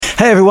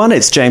Hey everyone,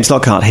 it's James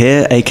Lockhart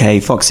here, aka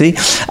Foxy.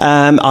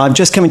 I'm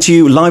just coming to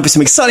you live with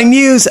some exciting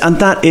news, and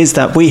that is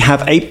that we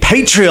have a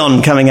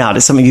Patreon coming out.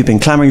 It's something you've been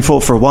clamoring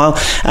for a while,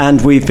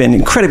 and we've been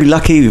incredibly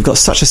lucky. We've got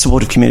such a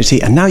supportive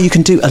community, and now you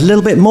can do a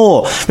little bit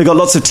more. We've got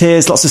lots of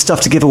tiers, lots of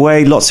stuff to give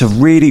away, lots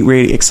of really,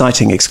 really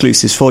exciting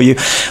exclusives for you.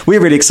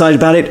 We're really excited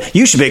about it.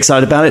 You should be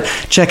excited about it.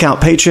 Check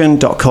out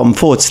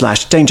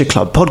patreon.com/Danger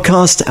Club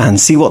Podcast and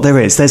see what there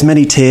is. There's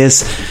many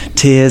tiers.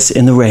 Tears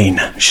in the rain.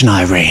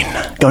 Shania Rain.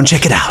 Go and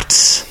check it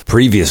out.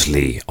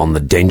 Previously on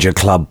the Danger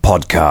Club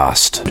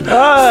Podcast.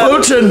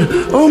 Fulton!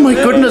 Oh my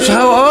goodness,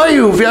 how are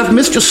you? We have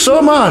missed you so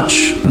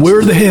much.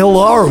 Where the hell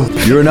are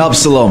we? You're in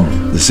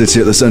Absalom, the city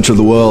at the centre of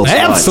the world.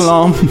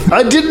 Absalom?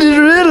 I didn't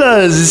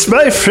realize it's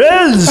my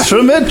friends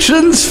from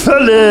Entrance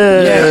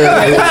Folly.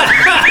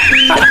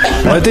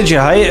 What did you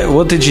hire?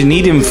 What did you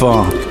need him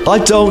for? I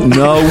don't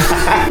know.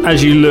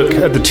 As you look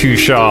at the two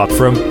shards,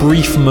 for a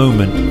brief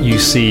moment you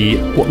see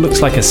what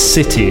looks like a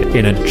city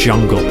in a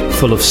jungle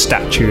full of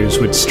statues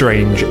with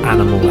strange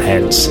animal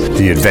heads.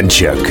 The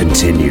adventure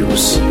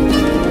continues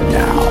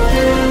now.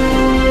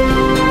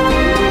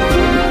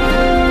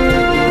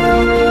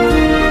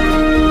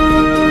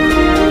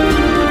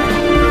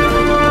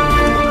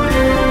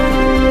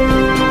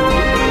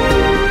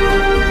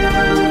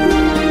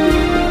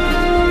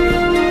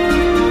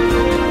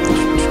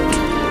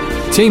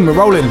 Team, we're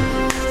rolling.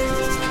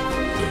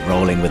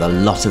 Rolling with a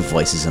lot of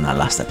voices in that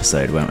last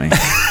episode, weren't we?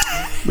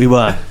 We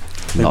were.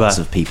 Lots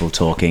of people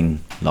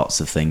talking,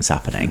 lots of things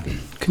happening.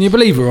 Can you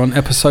believe we're on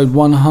episode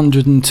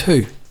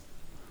 102?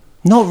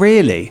 Not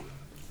really.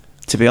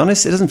 To be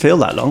honest, it doesn't feel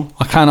that long.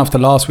 I can after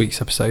last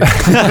week's episode.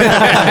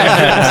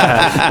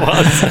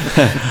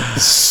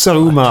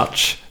 So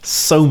much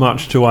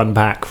to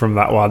unpack from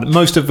that one.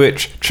 Most of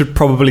which should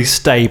probably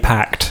stay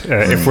packed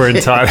if we're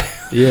in time.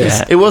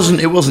 Yeah. It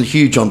wasn't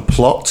huge on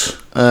plot,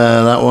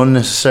 that one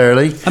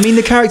necessarily. I mean,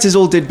 the characters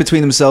all did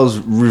between themselves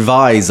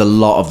revise a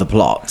lot of the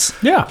plot.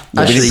 Yeah.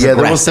 Actually, yeah,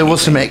 there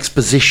was some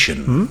exposition.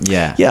 Mm-hmm.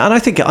 Yeah. Yeah, and I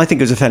think it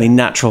was a fairly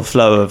natural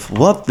flow of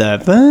what the...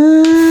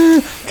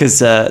 Because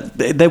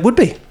there would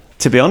be.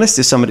 To be honest,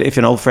 if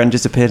an old friend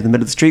just appeared in the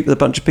middle of the street with a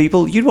bunch of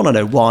people, you'd want to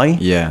know why.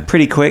 Yeah.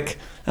 Pretty quick.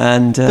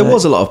 And there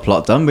was a lot of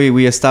plot done.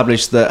 We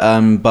established that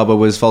Bubba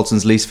was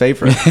Fulton's least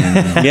favourite.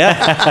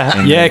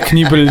 Yeah. Yeah, can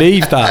you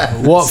believe that?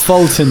 What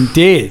Fulton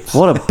did.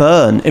 What a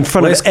burn in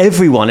front of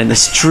everyone in the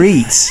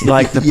streets,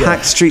 like the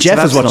packed streets. Jeff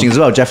of was Absalom. watching as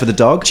well. Jeff with the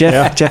dog.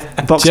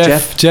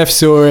 Jeff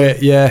saw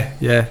it.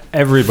 Yeah.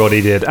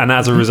 Everybody did. And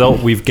as a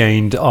result, we've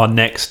gained our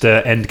next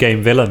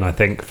endgame villain, I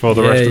think, for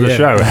the rest of the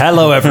show.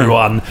 Hello,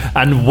 everyone,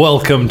 and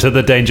welcome to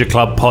the Danger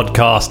Club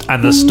Podcast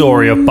and the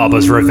story of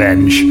Bubba's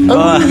revenge.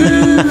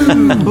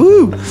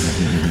 Woo.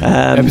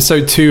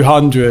 Episode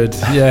 200.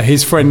 Yeah,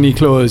 his friendly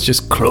claws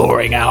just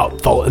clawing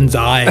out Fulton's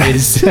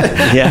eyes.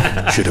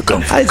 Yeah. Should have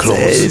gone for claws.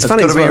 It's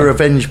funny. There's got to be a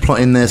revenge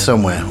plot in there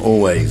somewhere,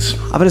 always.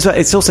 I mean,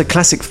 it's also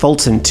classic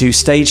Fulton to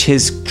stage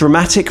his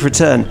dramatic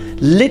return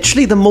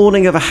literally the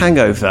morning of a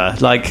hangover,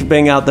 like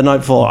being out the night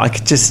before.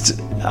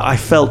 I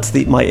felt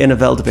my inner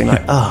Velda being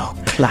like, oh,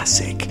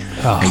 classic.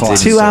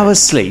 2 hours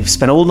sleep,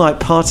 spent all night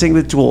partying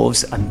with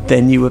dwarves, and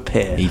then you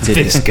appear. He did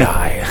This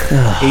guy.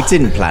 He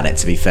didn't plan it,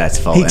 to be fair to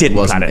Fulton. He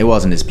didn't plan it. It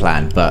wasn't his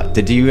plan. But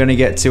did you only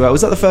get 2 hours?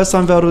 Was that the first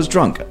time Velda was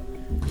drunk?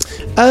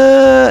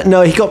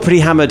 No, he got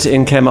pretty hammered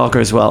in Kermarga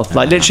as well.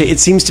 Like, literally, it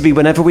seems to be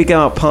whenever we go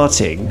out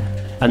partying,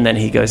 and then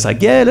he goes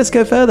like, yeah, let's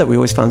go further. We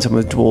always find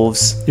someone with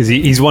dwarves.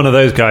 He's one of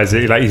those guys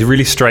that he's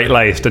really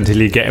straight-laced until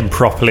you get him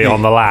properly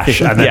on the lash,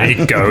 and then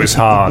he goes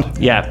hard.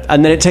 Yeah,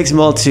 and then it takes him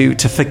a while to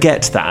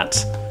forget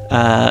that,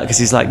 because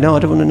he's like, no, I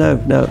don't want to know.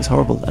 No, it's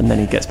horrible. And then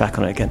he gets back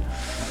on it again.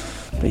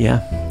 But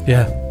yeah.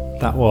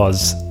 That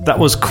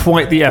was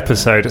quite the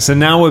episode. So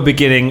now we're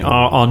beginning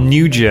our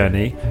new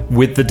journey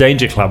with the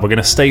Danger Club. We're going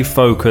to stay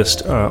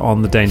focused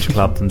on the Danger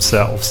Club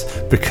themselves,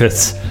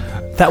 because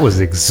that was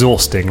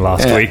exhausting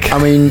last week. I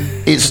mean,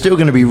 it's still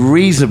going to be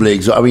reasonably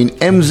exhausting. I mean,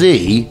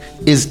 MZ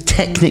is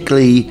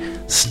technically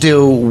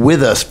still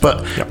with us,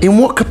 but in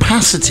what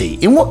capacity?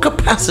 In what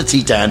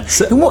capacity, Dan?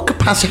 In what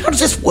capacity? How does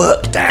this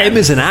work, Dan? M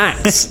is an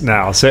axe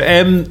now. So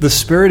M, the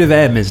spirit of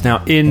M is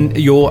now in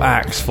your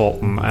axe,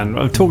 Fulton. And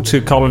I've talked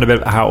to Colin a bit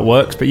about how it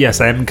works, but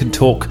yes, M can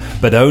talk,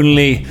 but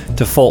only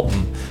to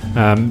Fulton.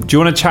 Do you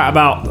want to chat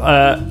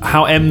about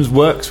how M's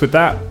works with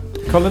that,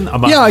 Colin?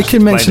 I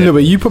can mention a little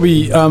bit. You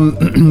probably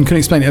can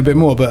explain it a bit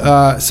more.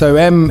 But so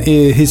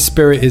his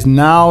spirit is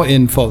now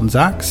in Fulton's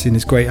axe, in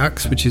his great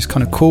axe, which is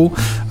kind of cool.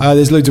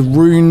 There's loads of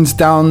runes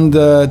down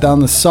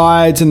the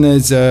sides, and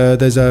there's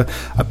a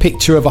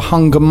picture of a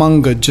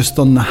hungermonger just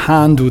on the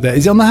handle there.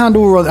 Is it on the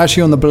handle or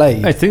actually on the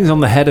blade? I think it's on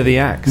the head of the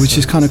axe, which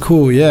is kind of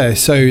cool. Yeah.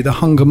 So the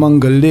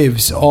hungermonger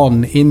lives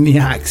on in the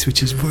axe,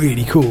 which is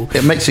really cool.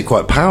 It makes it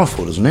quite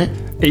powerful, doesn't it?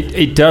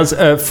 It does.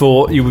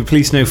 For you would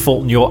please know,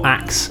 Fulton, your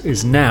axe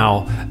is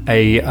now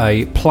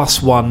a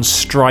 +1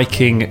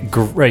 striking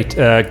great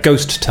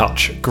ghost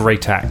touch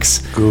great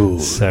axe.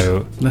 Good.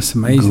 So That's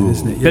amazing,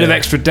 isn't it? bit of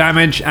extra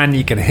damage, and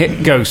you can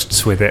hit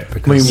ghosts with it.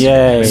 Because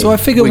So I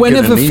figure We're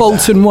whenever gonna need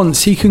Fulton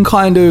wants, he can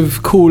kind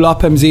of call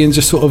up MZ and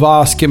just sort of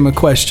ask him a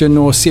question,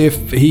 or see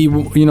if he,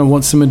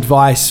 wants some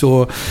advice,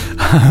 or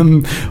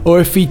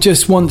if he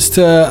just wants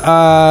to,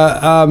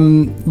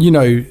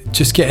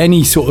 just get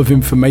any sort of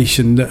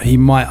information that he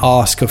might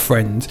ask a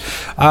friend.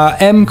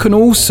 M can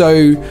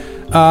also.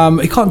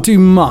 He can't do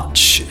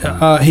much.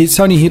 It's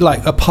only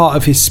like a part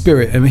of his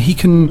spirit. I mean, he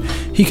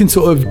can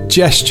sort of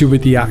gesture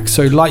with the axe.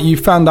 So, like you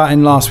found out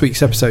in last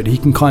week's episode, he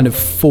can kind of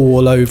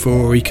fall over,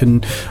 or he can,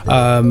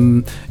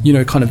 kind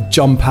of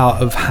jump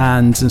out of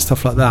hands and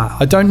stuff like that.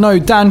 I don't know,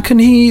 Dan. Can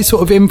he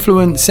sort of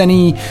influence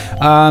any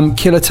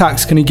kill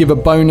attacks? Can he give a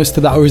bonus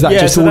to that, or is that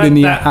just all in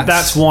the axe?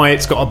 That's why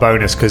it's got a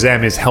bonus, because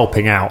M is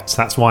helping out. So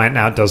that's why it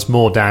now does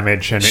more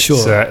damage, and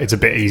it's a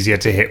bit easier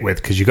to hit with,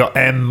 because you got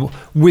M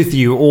with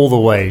you all the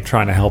way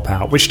trying to help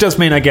out, which does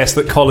mean, I guess,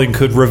 that Colin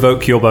could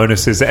revoke your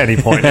bonuses at any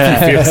point if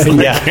he feels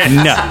like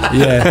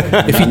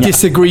if he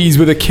disagrees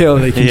with a kill,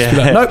 he can just be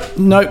like,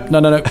 no.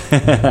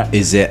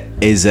 Is it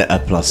a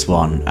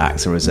 +1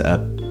 axe, or is it a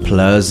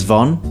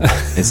Plursvon?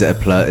 Is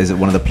it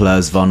one of the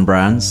Plursvon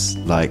brands?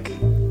 Like,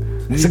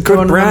 it's a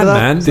good brand,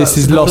 man. This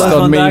is lost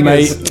on me,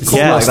 mate. It's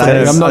lost on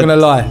me. I'm not going to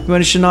lie.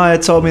 When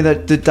Shania told me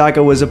that the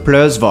dagger was a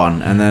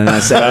Plursvon, and then I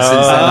said,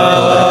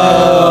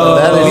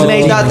 we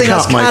made that thing.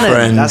 That's canon.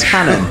 friend. That's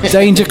canon.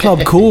 Danger Club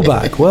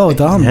callback. Well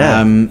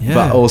done.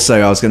 But also,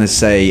 I was going to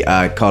say,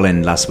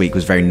 Colin last week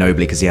was very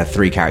nobly, because he had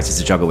 3 characters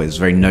to juggle with, was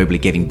very nobly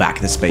giving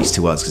back the space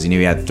to us, because he knew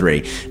he had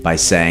 3, by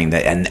saying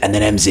that, and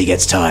then MZ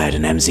gets tired,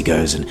 and MZ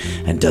goes and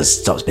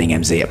stops being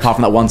MZ. Apart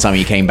from that one time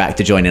he came back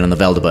to join in on the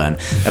Velderburn.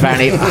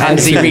 Apparently,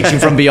 MZ reaching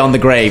from beyond the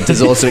grave does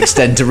also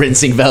extend to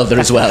rinsing Velder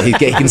as well. He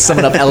can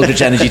summon up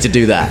eldritch energy to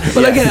do that.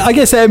 Well, I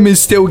guess M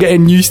is still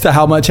getting used to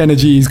how much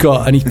energy he's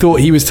got, and he thought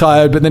he was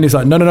tired, but then he's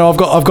like, no, I've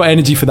got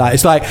energy for that.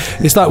 It's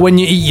like when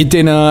you eat your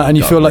dinner and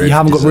you feel like you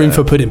haven't got room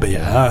for pudding, but you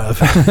have.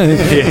 Do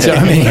you know what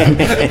I mean?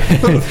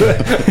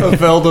 a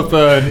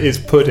Velderburn is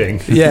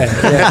pudding. Yeah.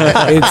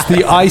 It's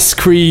the ice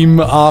cream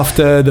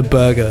after the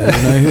burger,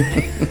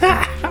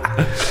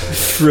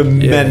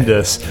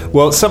 Tremendous.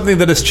 Well, something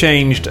that has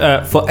changed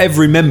for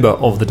every member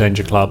of the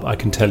Danger Club, I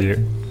can tell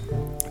you,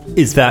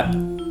 is that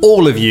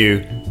all of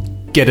you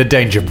get a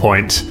danger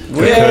point,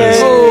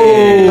 because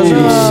you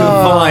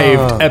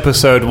survived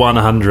episode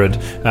 100.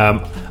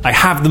 I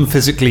have them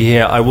physically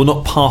here. I will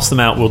not pass them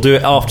out. We'll do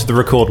it after the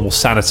record, and we'll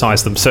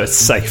sanitize them so it's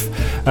safe,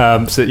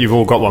 so that you've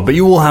all got one. But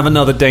you all have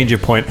another danger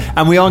point,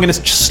 and we are going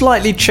to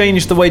slightly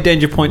change the way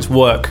danger points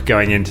work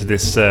going into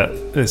this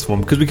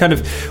one, because we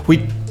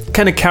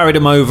kind of carried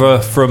them over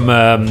from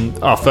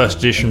our first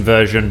edition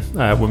version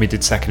when we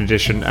did second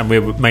edition, and we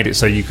made it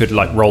so you could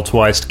roll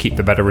twice to keep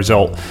the better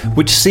result,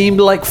 which seemed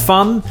like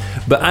fun.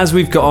 But as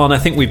we've got on, I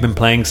think we've been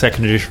playing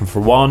second edition for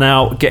a while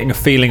now, getting a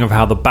feeling of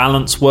how the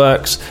balance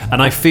works,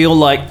 and I feel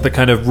like the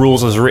kind of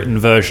rules as written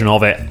version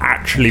of it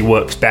actually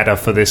works better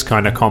for this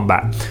kind of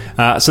combat.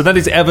 So that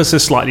is ever so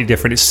slightly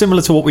different. It's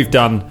similar to what we've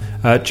done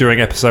during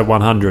episode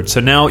 100.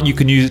 So now you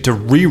can use it to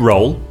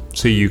re-roll.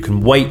 So you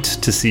can wait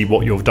to see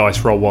what your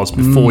dice roll was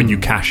before you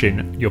cash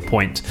in your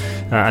point,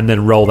 and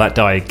then roll that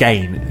die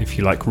again, if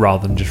you like,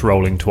 rather than just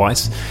rolling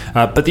twice.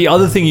 But the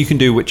other thing you can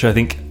do, which I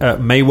think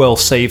may well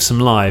save some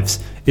lives,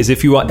 is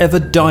if you are ever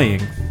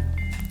dying,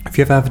 if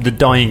you ever have a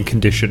dying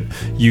condition,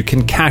 you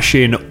can cash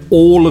in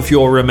all of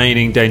your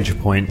remaining danger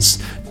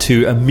points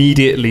to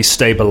immediately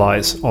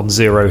stabilize on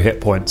 0 hit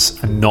points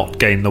and not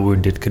gain the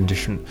wounded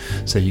condition.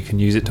 So you can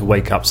use it to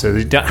wake up, so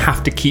you don't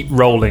have to keep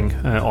rolling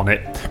on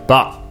it.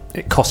 But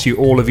it costs you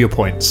all of your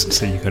points,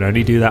 so you can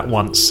only do that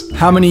once.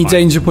 How many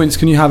danger points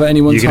can you have at any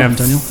one time, Daniel? You can have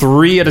Daniel?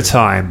 3 at a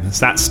time.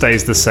 That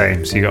stays the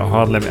same, so you've got a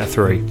hard limit of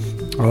 3.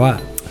 All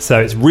right. So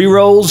it's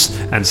re-rolls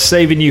and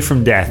saving you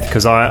from death,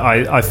 because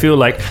I feel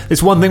like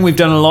it's one thing we've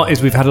done a lot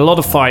is we've had a lot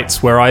of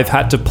fights where I've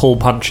had to pull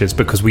punches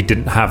because we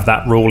didn't have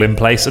that rule in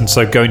place, and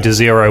so going to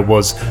 0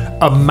 was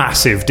a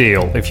massive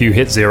deal. If you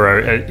hit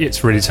 0,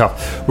 it's really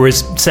tough.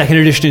 Whereas second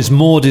edition is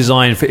more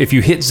designed for if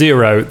you hit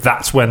 0,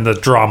 that's when the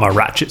drama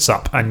ratchets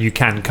up and you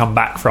can come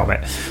back from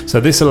it. So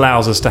this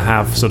allows us to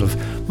have sort of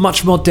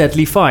much more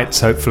deadly fights,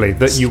 hopefully,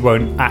 that you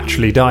won't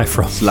actually die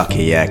from. It's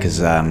lucky, yeah, because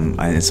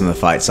in some of the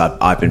fights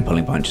I've been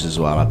pulling punches as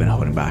well. I've been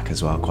holding back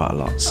as well quite a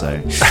lot, so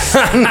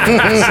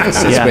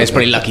it's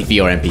pretty lucky for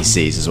your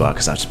NPCs as well,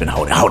 because I've just been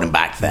holding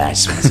back there.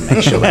 Just wanted to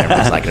make sure that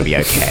everyone's going to be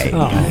okay.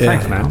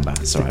 Thanks, man.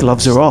 The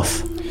gloves are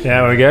off.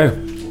 There we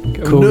go.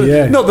 Cool,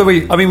 yeah. Not that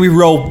we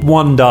rolled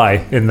 1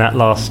 die in that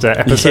last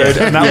episode,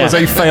 and that was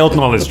a failed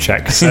knowledge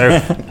check. So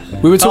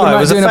we were talking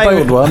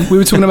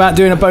about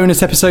doing a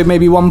bonus episode,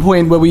 maybe one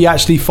point where we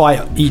actually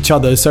fight each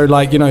other. So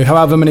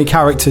however many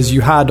characters you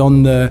had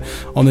on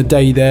the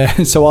day there.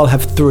 So I'll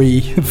have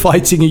 3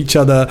 fighting each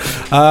other.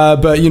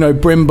 But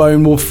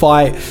Brimbone will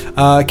fight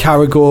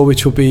Caragor,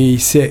 which will be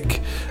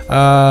sick.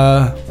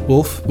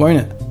 Wolf, won't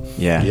it?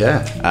 Yeah.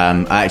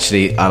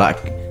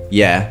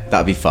 Yeah.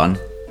 That'd be fun.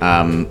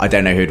 I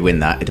don't know who'd win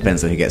that. It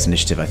depends on who gets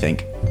initiative, I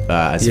think.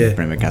 As you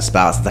bring cast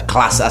spell, that's the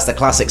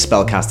classic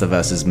spellcaster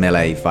versus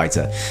melee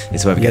fighter.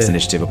 It's whoever gets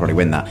initiative will probably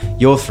win that.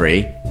 Your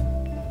three,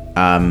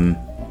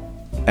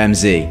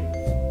 MZ.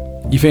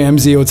 You think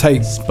MZ will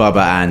take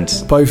Bubba and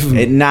both of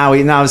them? Now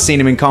I've seen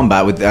him in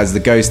combat as the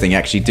ghost thing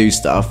actually do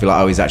stuff. I feel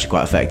like, he's actually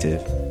quite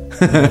effective.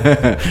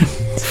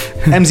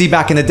 MZ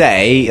back in the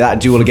day, that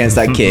duel against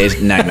that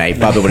kid, no mate,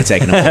 Bubba would have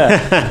taken him.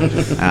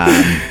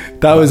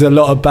 That was a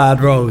lot of bad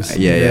rolls.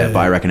 Yeah, but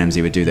I reckon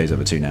MZ would do those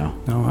other two now.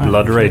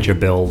 Blood Rager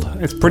build.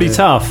 It's pretty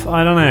tough.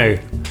 I don't know.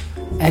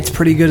 Ed's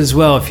pretty good as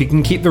well. If you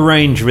can keep the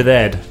range with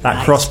Ed,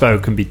 that crossbow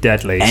can be And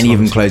deadly.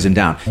 even close him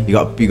down. You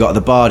got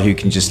the bard who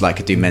can just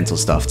like do mental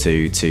stuff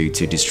to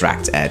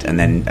distract Ed, and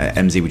then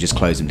MZ would just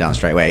close him down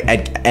straight away.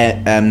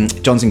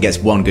 Johnson gets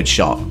one good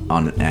shot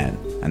on Ed,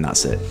 and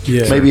that's it.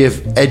 Yeah. Maybe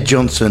if Ed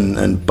Johnson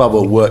and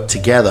Bubba work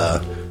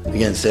together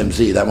against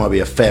MZ, that might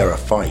be a fairer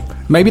fight.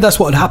 Maybe that's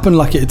what would happen.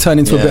 Like it'd turn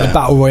into a bit of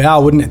battle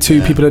royale, wouldn't it?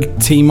 Two people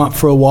would team up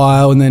for a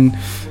while, and then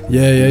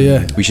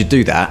We should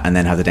do that, and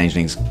then have the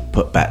Dangerlings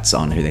put bets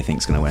on who they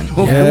think's going to win.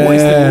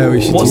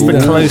 What's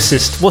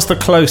the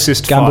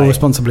closest Gamble fight?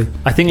 responsibly.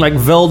 I think like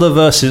Velda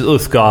versus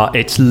Uthgar,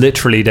 it's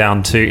literally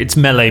down to it's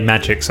melee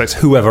magic, so it's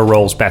whoever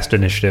rolls best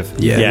initiative.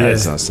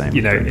 It's not the same.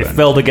 You know, if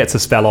Velda gets a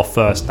spell off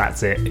first,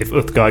 that's it. If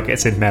Uthgar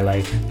gets in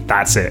melee,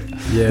 that's it.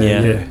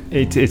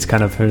 It's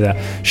kind of who that.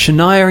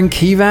 Shania and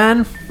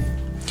Kevan.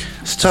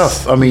 It's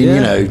tough. I mean,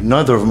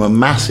 neither of them are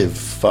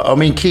massive. I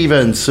mean,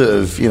 Keevan's sort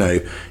of,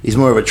 he's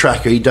more of a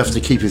tracker. He'd have to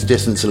keep his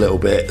distance a little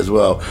bit as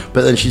well.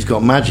 But then she's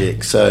got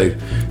magic, so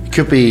it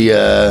could be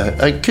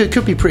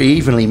could be pretty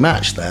evenly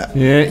matched. That.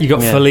 Yeah, you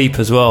got Philippe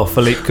as well.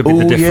 Philippe could be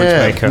the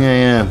difference maker.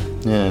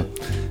 Yeah.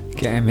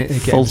 Get him.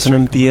 Fulton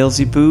and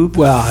Beelzebub.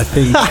 Well, I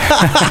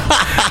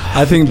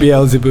think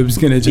Beelzebub's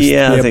going to just be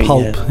a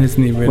pulp,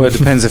 isn't he? Really? Well, it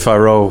depends if I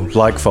roll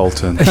like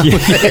Fulton.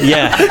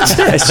 Yeah,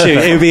 it's true.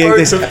 It would be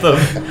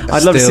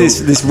I'd love to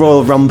see this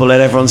Royal Rumble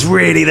and everyone's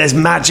there's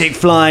magic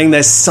flying,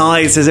 there's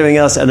scythes, there's everything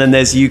else, and then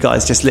there's you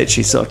guys just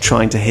literally sort of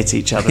trying to hit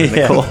each other in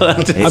the corner.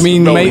 I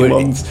mean,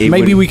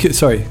 maybe we could.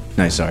 Sorry.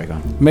 No, sorry, go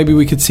on. Maybe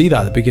we could see that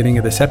at the beginning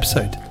of this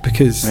episode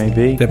because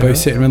they're both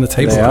sitting around the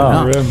table right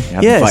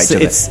now. Yeah,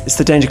 it's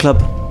the Danger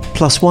Club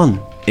 +1.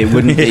 It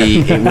wouldn't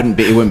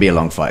be a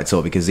long fight at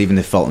all, because even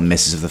if Fulton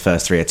misses of the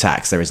first 3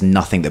 attacks, there is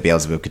nothing that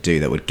Beelzebub could do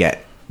that would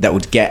get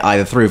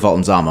either through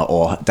Fulton's armor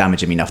or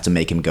damage him enough to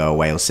make him go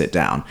away or sit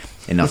down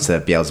enough to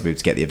Beelzebub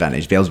to get the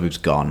advantage. Beelzebub's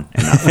gone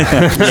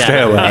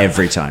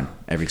every time.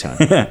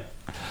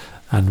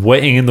 And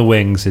waiting in the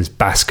wings is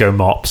Basco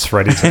Mops,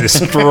 ready to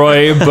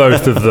destroy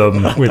both of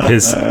them with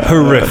his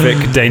horrific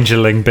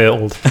Dangerling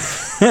build.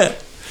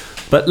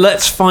 But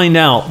let's find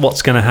out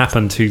what's going to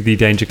happen to the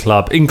Danger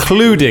Club,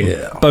 including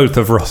both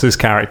of Ross's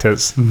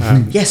characters.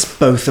 Yes,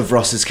 both of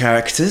Ross's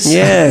characters.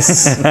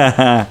 Yes.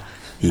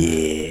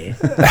 He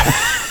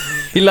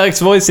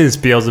likes voices.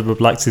 Beelzebub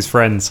likes his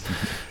friends.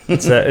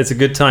 It's a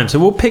good time. So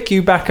we'll pick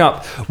you back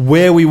up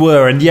where we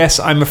were. And yes,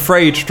 I'm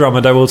afraid,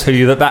 Drummond, I will tell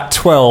you that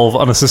 12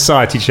 on a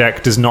society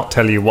check does not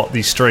tell you what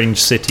the strange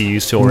city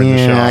you saw in the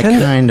shark I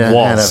kind of had a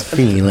was.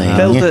 feeling.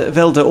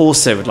 Velda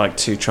also would like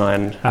to try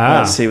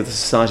and see with the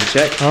society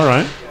check. All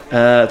right.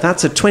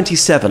 That's a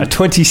 27. A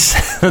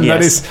 27.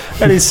 Yes.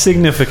 That is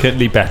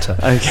significantly better.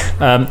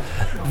 Okay.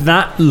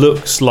 That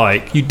looks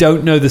like you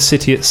don't know the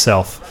city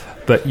itself,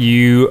 but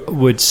you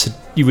would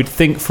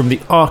think from the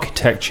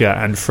architecture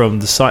and from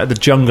the site of the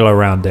jungle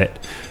around it,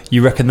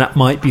 you reckon that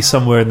might be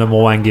somewhere in the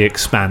Mwangi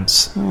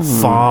Expanse,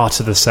 far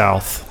to the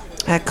south.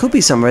 It could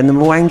be somewhere in the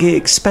Mwangi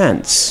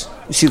Expanse.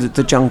 You see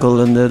the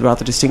jungle and the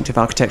rather distinctive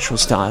architectural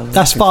style.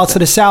 That's far to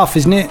the south,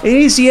 isn't it? It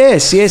is,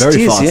 yes, Very it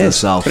is, far to the yes.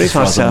 south, Very as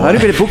far far to the as I'm south. I read a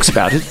aware. bit of books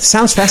about it. It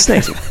sounds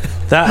fascinating.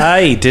 That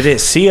eye, did it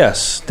see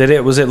us?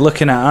 Was it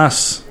looking at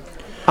us?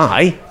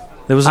 Aye.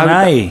 There was an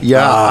eye.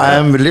 Yeah,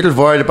 I'm a little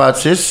worried about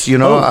this.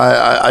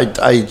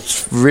 I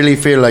really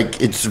feel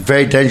like it's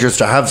very dangerous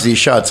to have these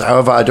shots.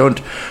 However,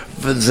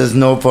 there's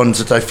no ones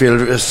that I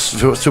feel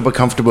super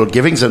comfortable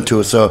giving them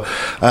to. So,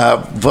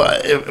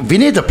 but we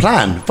need a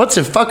plan. What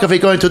the fuck are we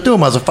going to do,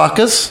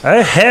 motherfuckers?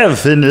 I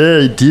have an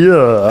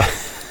idea.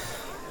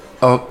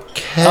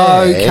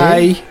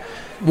 Okay.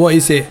 What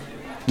is it?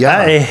 Yeah.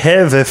 I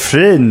have a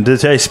friend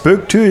that I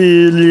spoke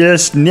to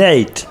last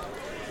night.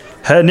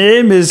 Her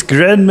name is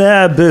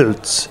Grandma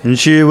Boots, and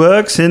she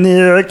works in the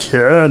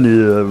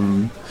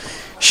Arcanium.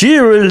 She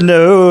will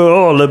know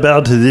all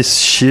about this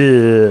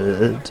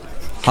shit.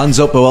 Hands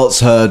up who else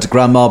heard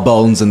Grandma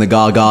Bones and the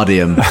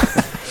Gargardium.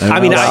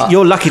 I mean,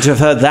 you're lucky to have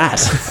heard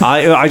that.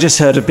 I just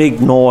heard a big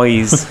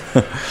noise.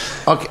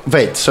 Okay,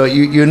 wait, so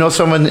you know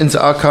someone in the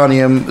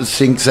Arcanium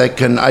thinks they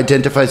can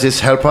identify this,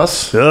 help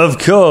us? Of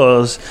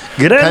course.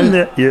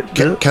 Can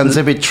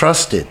they be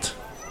trusted?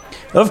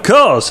 Of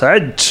course,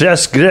 I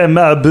trust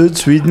Grandma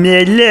Boots with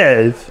my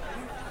life.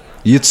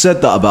 You'd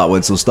said that about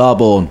Winslow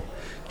Starborn.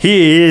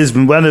 He is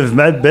one of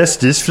my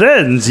bestest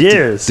friends,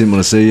 yes. Didn't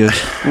want to see you.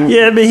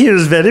 Yeah, but he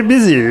was very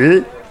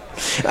busy.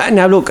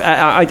 Now, look,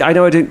 I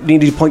know I don't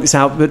need to point this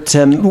out, but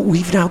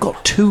we've now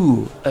got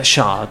 2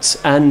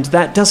 shards, and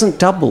that doesn't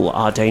double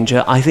our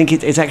danger. I think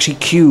it's actually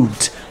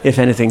cubed, if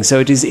anything. So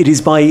it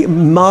is by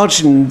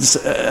margins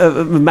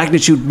of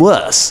magnitude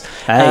worse.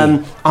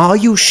 Hey. Are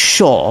you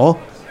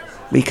sure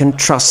we can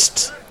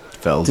trust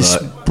Phil, this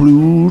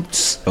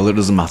broods? well, it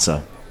doesn't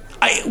matter.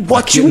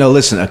 What do you... No,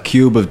 listen, a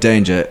cube of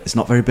danger, it's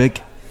not very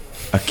big.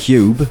 A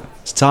cube,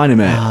 it's tiny,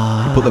 mate.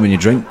 You put them in your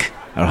drink,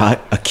 all right?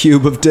 A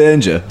cube of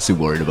danger, what's he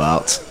worried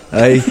about?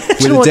 Hey,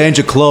 we're the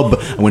Danger Club,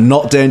 and we're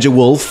not Danger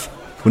Wolf.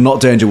 We're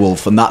not Danger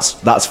Wolf, and that's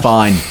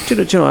fine. Do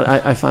you know what?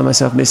 I find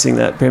myself missing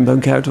that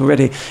Brimstone character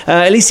already.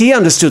 At least he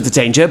understood the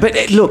danger.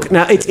 But look,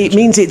 now it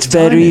means it's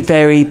very,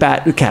 very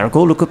bad.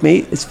 Caragor, look at me.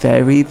 It's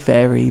very,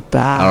 very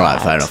bad. All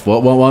right, fair enough.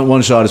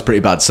 One shard is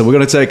pretty bad, so we're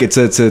going to take it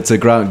to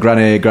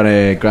Granny.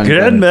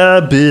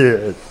 Grandma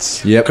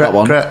Beards. Yep, that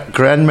one.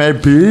 Grandma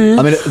Beards.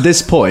 I mean, at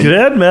this point,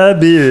 Grandma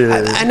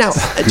Beards. And now,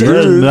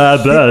 Grandma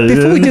Beards.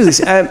 before we do this,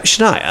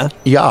 Shania,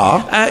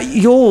 Yeah.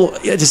 you're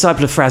a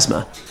disciple of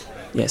Phrasma.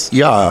 Yes.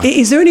 Yeah.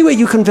 Is there any way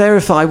you can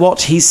verify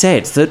what he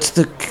said, that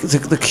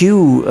the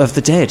queue of the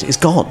dead is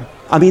gone?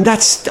 I mean,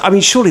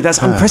 surely that's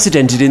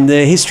unprecedented in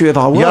the history of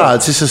our world. Yeah,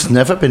 this has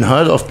never been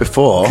heard of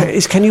before.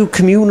 Can you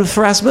commune with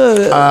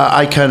Phrasma?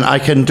 I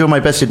can do my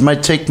best. It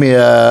might take me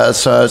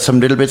some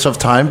little bits of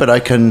time, but I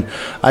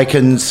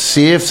can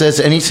see if there's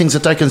anything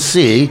that I can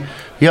see.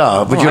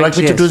 Yeah, would you like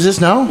me to do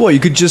this now? well,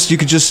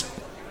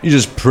 you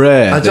just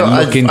pray and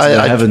look into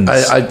the heavens.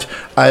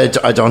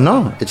 I don't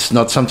know. It's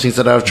not something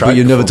that I've tried. But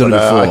you've never done it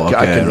but before.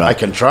 I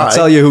can try. I'll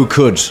tell you who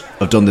could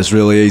have done this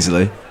really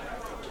easily.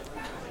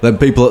 Them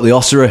people at the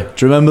ossuary.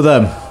 Do you remember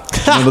them?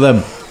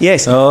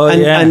 Yes. Oh,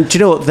 yeah. And do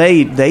you know what?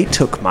 They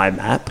took my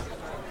map.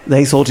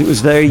 They thought it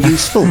was very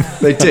useful.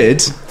 They did.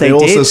 They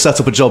also did. set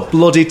up a job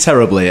bloody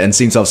terribly and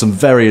seemed to have some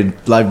very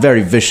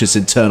vicious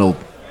internal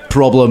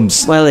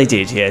problems. Well, they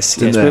did, yes.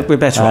 Didn't Yes, they? we're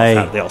better Aye.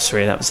 off at the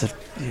ossuary. That was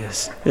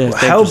yes. Yeah,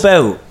 How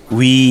about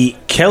we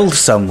kill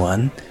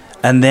someone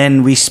and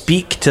then we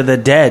speak to the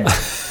dead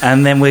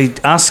and then we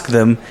ask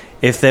them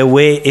if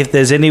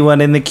there's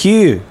anyone in the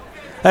queue?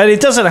 And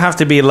it doesn't have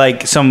to be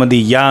like somebody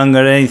young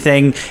or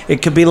anything.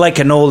 It could be like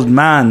an old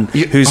man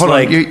who's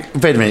like...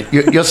 wait a minute.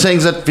 You're saying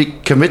that we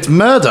commit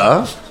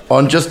murder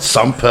on just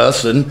some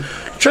person?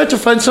 Try to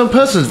find some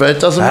persons where it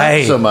doesn't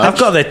matter so much. I've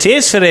got the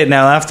taste for it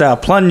now after I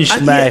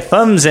plunged my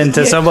thumbs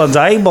into someone's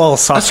eyeball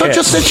socket. I thought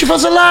you said she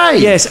was alive.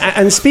 Yes,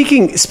 and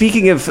speaking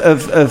of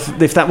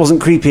if that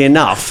wasn't creepy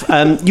enough,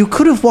 you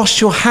could have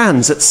washed your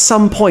hands at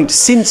some point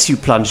since you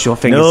plunged your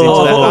fingers into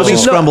that. Oh, I mean,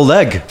 scrambled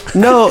egg.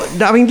 No,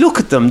 I mean, look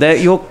at them.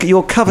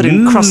 You're covered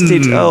in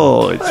crusted...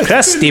 Oh, it's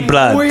Crusty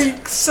blood.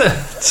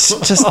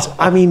 just...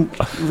 I mean,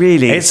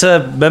 really. It's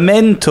a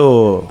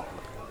memento.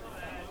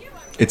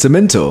 It's a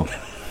minto.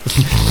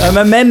 A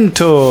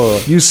memento.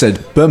 You said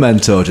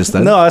Bermento just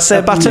then. No, I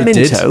said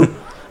Butterminto.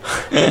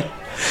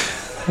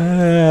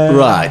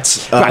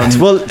 Right. Right,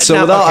 well, so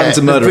now- without having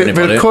to murder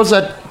anybody... Because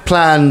that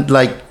plan,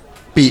 like,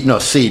 B, no,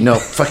 C, no,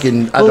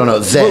 fucking, I don't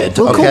know, Z,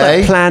 We'll call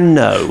okay? that Plan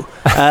No.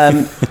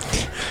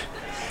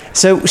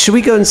 So, should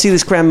we go and see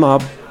this Grandma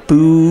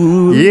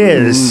Boo?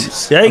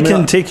 Yes, I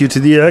can take you to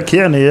the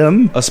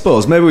Arcanium. I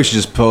suppose maybe we should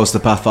just post the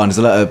Pathfinder's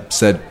letter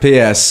said,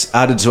 P.S.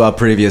 added to our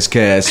previous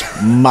case,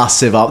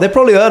 massive up. They've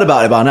probably heard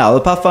about it by now.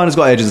 The Pathfinder's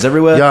got agents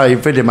everywhere. Yeah, you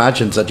really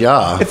imagine that,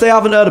 yeah. If they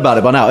haven't heard about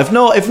it by now, if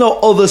no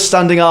other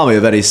standing army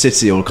of any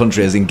city or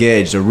country has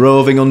engaged a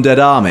roving undead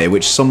army,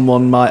 which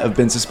someone might have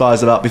been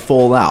suspicious about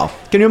before now,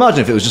 can you imagine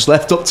if it was just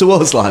left up to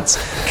us, lads?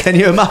 Can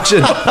you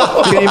imagine?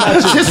 Can you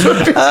imagine? This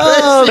would be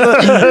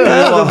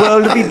The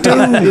world would be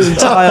doomed. The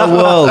entire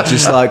world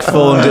just like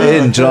phoned it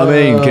in. Do you know what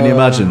I mean? Can you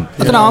imagine?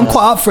 I don't know. I'm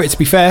quite up for it, to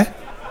be fair.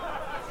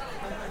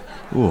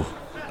 Oh,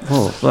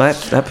 well,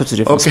 that puts a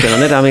different spin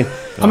on it. I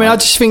mean, I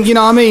just think, you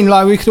know what I mean?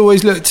 Like, we could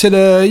always look to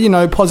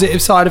the,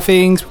 positive side of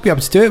things. We'll be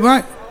able to do it,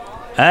 right?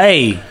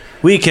 Hey,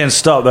 we can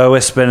stop the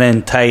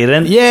whispering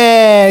tyrant.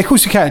 Yeah, of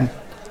course we can.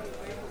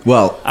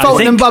 Well,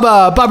 Fulton and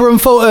Bubba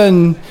and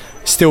Fulton.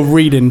 Still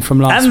reading from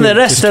last And week. the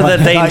rest Just of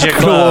the trying to, Danger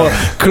Club.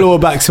 Claw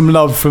back some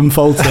love from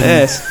Fulton.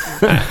 yes.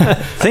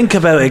 Think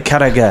about it,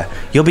 Carragher.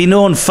 You'll be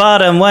known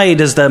far and wide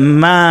as the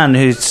man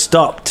who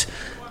stopped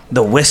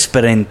the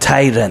whispering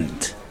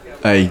tyrant.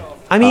 hey,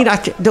 I mean,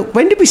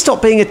 when did we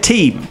stop being a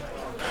team?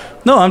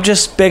 No, I'm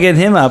just bigging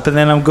him up, and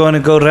then I'm going to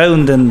go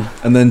round and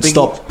then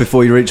stop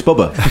before you reach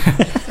Bubba.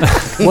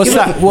 What's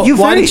that?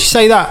 Why did you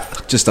say that?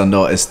 Just I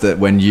noticed that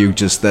when you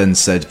just then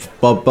said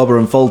Bubba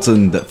and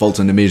Fulton, that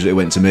Fulton immediately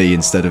went to me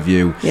instead of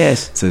you.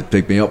 Yes. To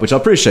pick me up, which I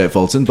appreciate,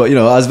 Fulton. But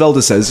as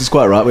Velda says, he's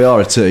quite right. We are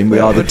a team. We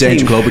are the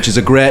Danger Club, which is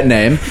a great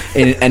name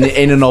in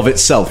and of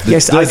itself.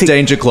 Yes, I think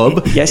Danger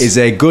Club is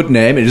a good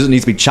name. It doesn't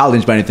need to be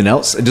challenged by anything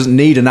else. It doesn't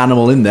need an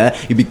animal in there.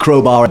 You'd be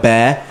crowbar a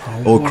bear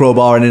or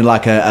crowbarring in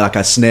like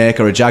a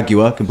snake or a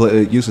jaguar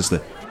completely uselessly.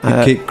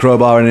 You keep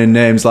crowbarring in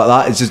names like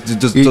that. It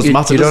doesn't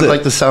matter. You does don't it?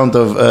 like the sound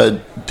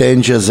of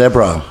Danger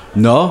Zebra?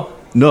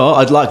 No,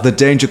 I'd like the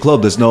Danger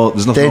Club. There's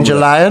nothing. Danger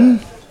wrong with Lion?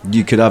 it.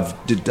 You could have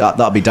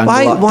that'd be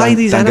Why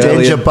these animals?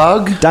 Danger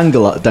Bug?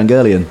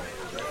 Dangalian.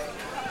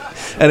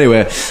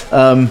 Anyway,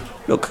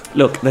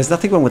 Look, there's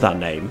nothing wrong with that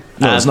name.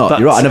 no, it's not. But-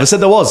 You're right. I never said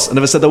there was.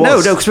 No,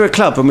 because we're a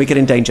club and we get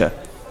in danger.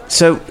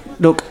 So,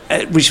 look,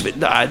 we should,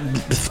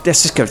 let's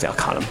just go to the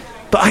Arcanum.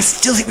 But I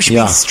still think we should be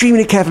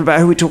extremely careful about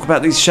who we talk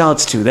about these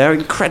shards to. They're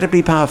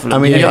incredibly powerful. I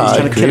mean, he's I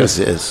trying to agree kill as us.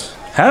 it is.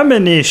 How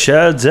many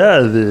shards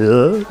are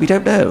there? We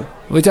don't know.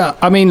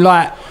 I mean,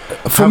 like,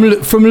 from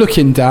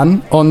looking,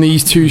 Dan, on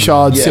these two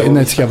shards sitting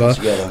there together,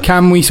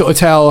 can we sort of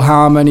tell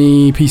how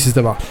many pieces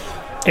there are?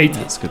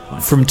 That's a good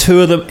point. From two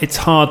of them, it's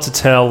hard to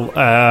tell.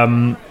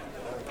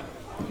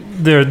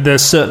 There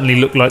certainly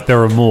look like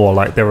there are more.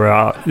 Like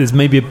there's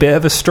maybe a bit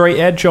of a straight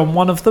edge on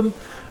one of them,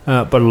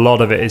 but a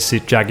lot of it is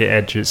jagged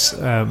edges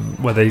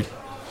where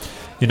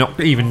you're not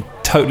even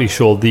totally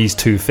sure these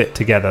two fit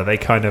together. They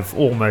kind of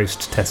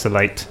almost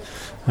tessellate,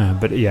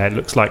 but yeah, it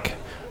looks like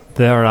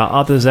there are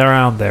others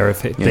around there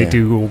if they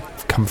do all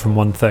come from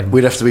one thing.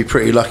 We'd have to be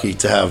pretty lucky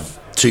to have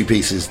two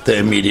pieces that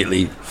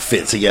immediately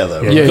fit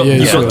together. Right?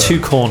 You've got two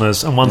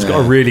corners, and one's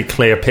got a really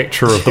clear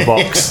picture of the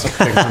box.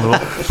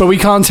 But we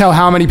can't tell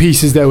how many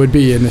pieces there would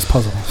be in this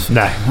puzzle.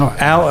 No.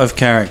 Out of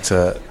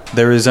character,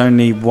 there is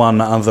only one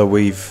other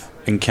we've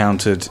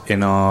encountered in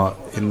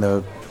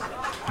the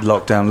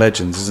Lockdown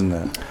Legends, isn't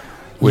there?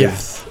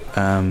 With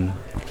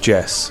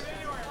Jess.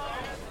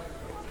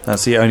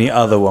 That's the only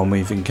other one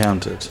we've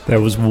encountered.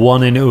 There was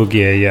one in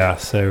Urgir,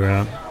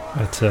 so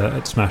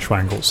at Smash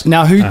Wangles.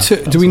 Now,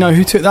 do we know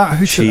who took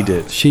that? She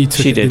did. She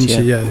took it, didn't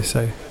she? Yeah,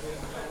 so...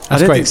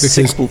 That's don't great,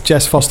 think because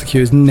Jess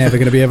Foster-Q is never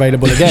going to be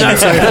available again.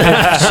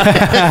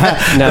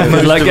 The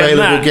most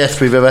available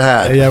guest we've ever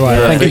had. Yeah,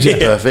 right. Thank you,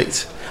 Jess.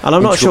 Perfect. And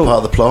I'm not sure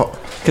part of the plot.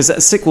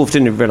 because Sick Wolf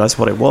didn't even realise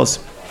what it was.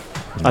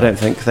 I don't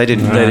think they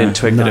didn't. They didn't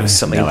twig that it was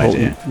something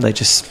important. Idea. They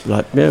just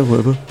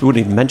whatever. They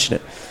wouldn't even mention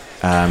it.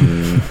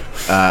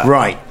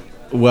 Right.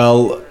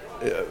 Well,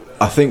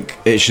 I think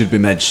it should be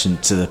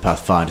mentioned to the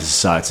Pathfinder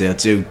Society. I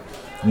do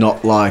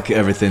not like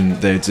everything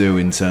they do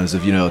in terms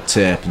of,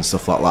 tape and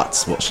stuff like that.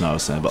 That's what Shania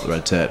was saying about the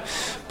red tape.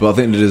 But I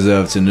think they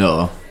deserve to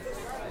know.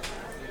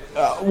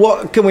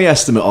 What can we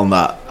estimate on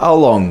that? How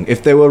long?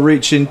 If they were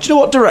reaching... Do you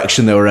know what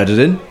direction they were headed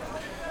in?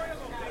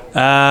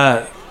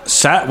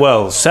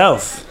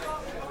 South.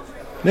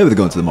 Maybe they're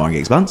going to the Morning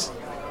Expanse.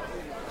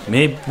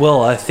 Maybe.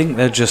 Well, I think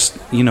they're just,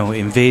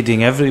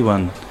 invading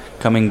everyone,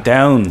 coming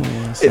down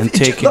and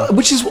taking.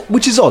 Which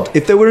is odd.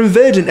 If they were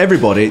invading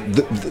everybody,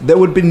 there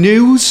would be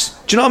news.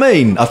 Do you know what I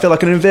mean? I feel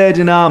like an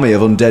invading army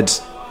of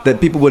undead.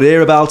 That people would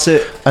hear about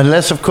it.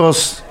 Unless, of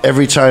course,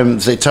 every time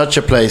they touch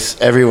a place,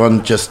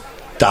 everyone just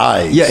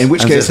dies. Yeah, in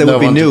which case there would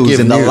be news.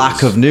 In the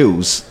lack of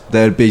news,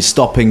 they'd be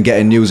stopping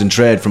getting news and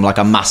trade from like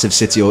a massive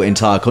city or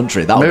entire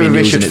country. That would be news.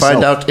 Maybe we should in find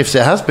itself. out if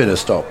there has been a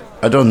stop.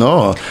 I don't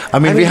know. I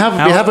mean we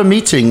have a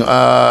meeting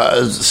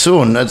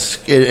soon.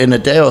 It's in a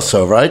day or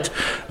so, right?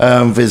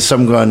 With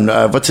someone.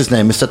 What's his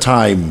name? Mr.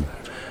 Time.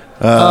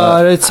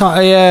 Henry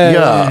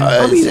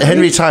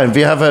Time.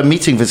 We have a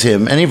meeting with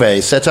him anyway,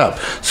 set up.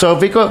 So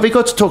we got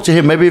to talk to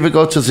him. Maybe we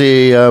go to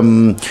the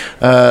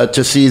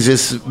to see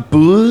this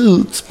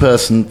Boots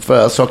person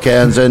first,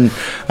 okay, and then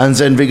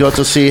we go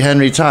to see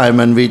Henry Time,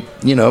 and we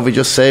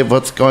just say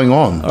what's going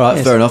on. All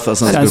right, fair enough. That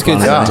sounds good.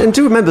 Yeah. And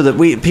do remember that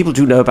people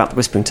do know about the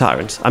Whispering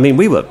Tyrant. I mean,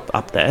 we were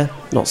up there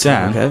not so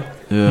long ago.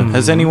 Yeah.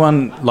 Has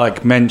anyone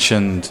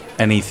mentioned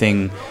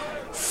anything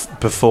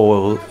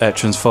before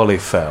Etran's Folly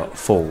fall?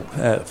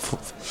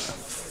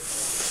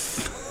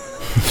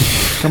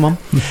 Come on.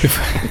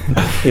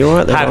 You all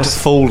right there, Had Ross?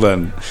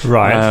 fallen.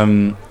 Right.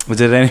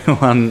 Did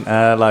anyone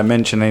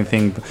mention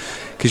anything?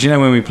 Because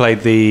when we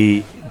played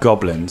the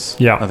Goblins,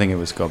 I think it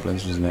was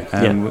Goblins, wasn't it?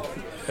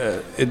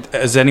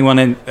 Has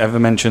anyone ever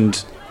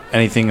mentioned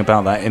anything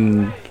about that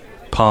in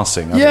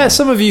passing?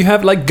 Some of you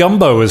have. Like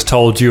Gumbo has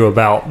told you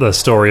about the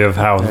story of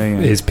how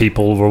his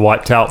people were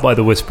wiped out by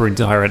the Whispering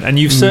Tyrant, and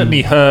you've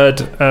certainly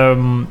heard.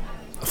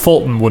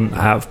 Fulton wouldn't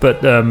have,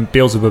 but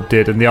Beelzebub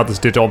did, and the others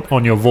did.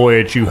 On your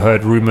voyage, you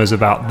heard rumours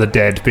about the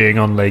dead being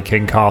on Lake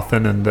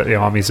Carthen and the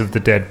armies of the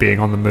dead being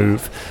on the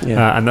move,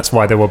 and that's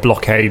why there were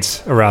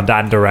blockades around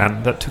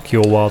Andoran that took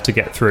you a while to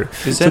get through.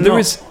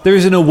 There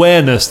is an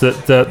awareness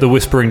that the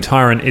Whispering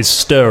Tyrant is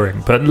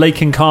stirring, but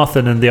Lake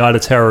Carthen and the Isle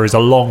of Terror is a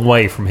long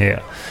way from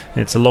here.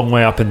 It's a long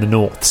way up in the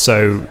north,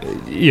 so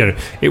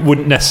it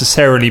wouldn't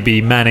necessarily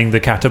be manning the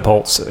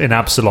catapults in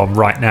Absalom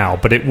right now,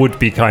 but it would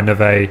be kind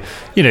of it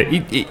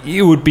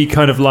would be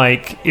kind of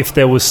like if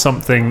there was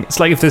something. It's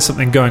like if there's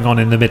something going on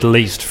in the Middle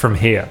East from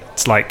here.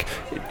 It's like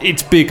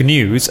it's big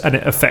news and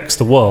it affects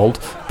the world,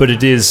 but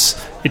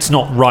it's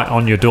not right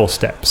on your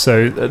doorstep.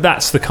 So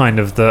that's the kind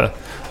of the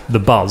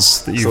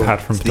buzz that you've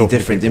had from the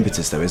different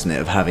impetus, though, isn't it,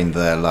 of having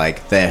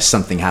there's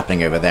something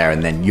happening over there,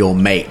 and then your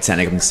mate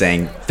turning up and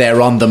saying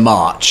they're on the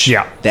march.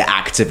 Yeah, they're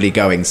actively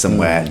going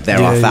somewhere.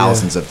 There are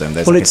thousands of them.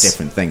 There's a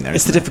different thing there.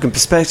 It's the different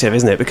perspective,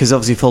 isn't it? Because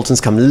obviously Fulton's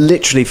come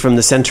literally from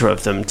the centre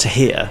of them to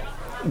here,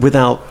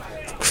 without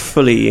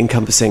fully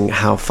encompassing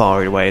how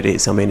far away it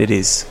is. I mean, it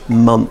is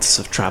months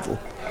of travel,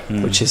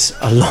 which is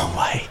a long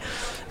way.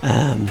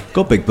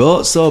 Got big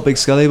boats, though, big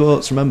skelly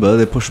boats. Remember,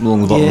 they push them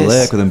along the bottom of the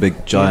lake with them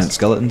big giant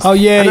skeletons. Oh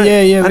yeah.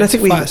 And I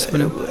think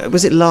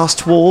was it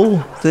Last Wall,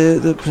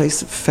 the place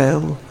that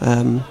fell?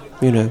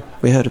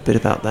 We heard a bit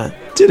about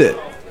that. Did it?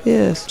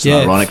 Yes. It's an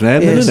ironic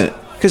name, isn't it?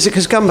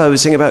 Because Gumbo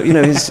was saying about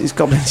his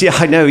goblins. Yeah,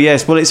 I know.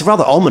 Yes. Well, it's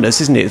rather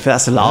ominous, isn't it? If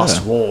that's the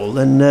Last Wall,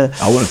 and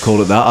I wouldn't have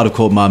called it that. I'd have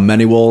called mine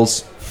Many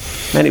Walls.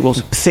 Many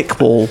Walls, thick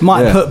wall.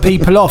 Might put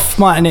people off,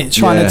 mightn't it?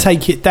 Trying to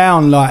take it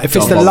down. Like if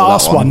it's the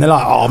last one, they're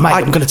like, "Oh, mate,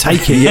 I'm going to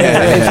take it."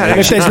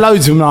 If there's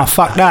loads of them, like,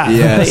 fuck that.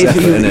 Yeah,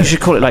 you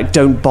should call it like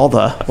 "Don't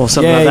Bother" or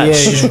something like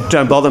that. Yeah.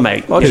 Don't bother,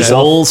 mate.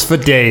 Walls for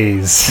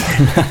days.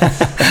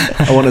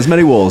 I want as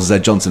many walls as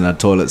Ed Johnson had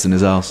toilets in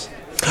his house.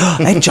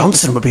 Ed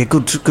Johnson would be a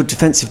good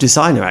defensive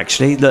designer,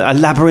 actually. A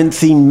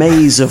labyrinthine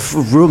maze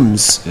of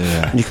rooms,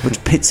 and you could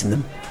put pits in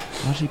them.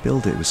 How did he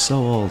build it? It was so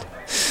old.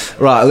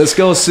 Right, let's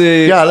go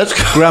see. Yeah, let's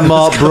go.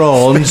 Grandma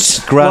Braun's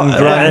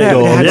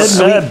Granddaughters.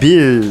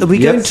 Are we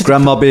going to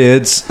Grandma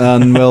Beards,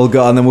 and we'll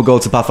go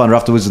to Pathfinder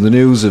afterwards with the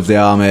news of the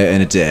army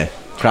in a day.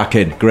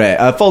 Cracking, great.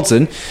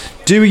 Fulton,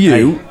 do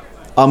you? Hey.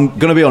 I'm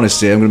going to be honest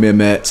here. I'm going to be a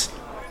mate.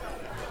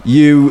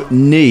 You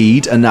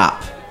need a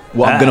nap.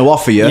 What I'm going to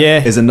offer you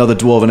is another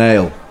dwarven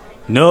ale.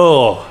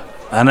 No,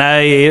 and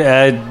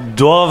a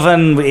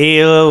dwarven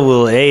ale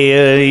will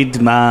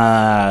aid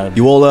my.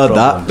 You all heard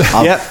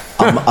that?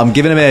 I'm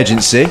giving him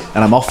agency,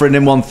 and I'm offering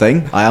him one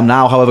thing. I am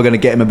now, however, going to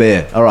get him a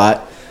beer. All right,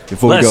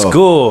 Let's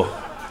go.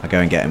 I go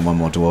and get him one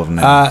more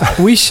dwarven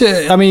ale. We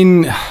should. I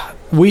mean,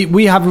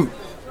 we haven't.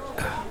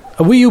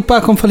 Are we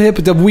back on full here?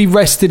 But have we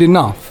rested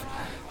enough?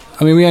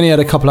 I mean, we only had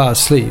a couple hours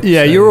sleep.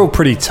 Yeah, you're all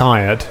pretty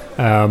tired.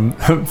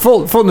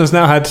 Fulton has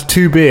now had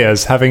 2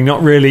 beers, having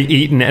not really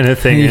eaten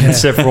anything in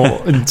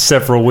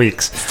several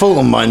weeks.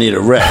 Fulton might need a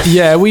rest.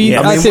 Yeah, we're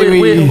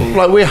hungover,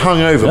 but we're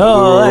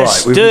all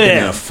right. We've been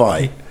in a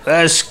fight.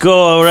 Let's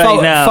go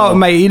now. Fulton,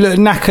 mate, you look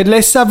knackered.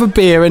 Let's have a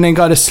beer and then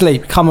go to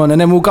sleep. Come on,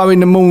 and then we'll go in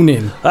the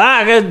morning.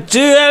 I can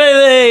do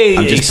anything.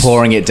 I'm just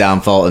pouring it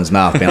down Fulton's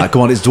mouth, being like,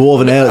 come on, it's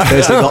dwarven ale.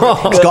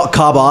 It's got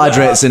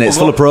carbohydrates in it. It's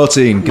full of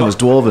protein. Come on, it's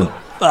dwarven.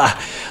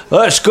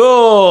 Let's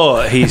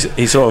go. He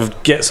sort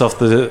of gets off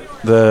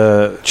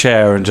the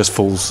chair and just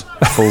falls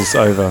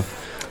over.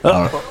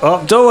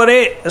 Don't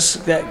worry. Let's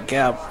get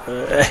up.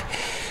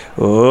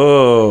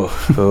 I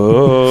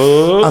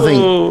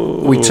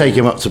think we take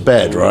him up to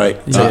bed, right?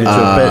 Take him to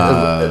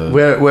bed.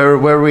 Where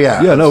are we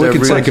at? Yeah, no, we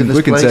can take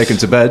him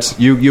to bed.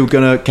 You're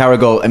gonna.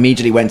 Caragol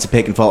immediately went to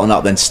pick Fulton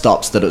up, then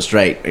stopped, stood up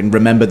straight, and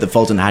remembered that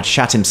Fulton had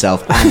shat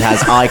himself and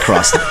has eye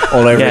crust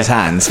all over his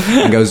hands,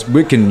 and goes,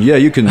 we can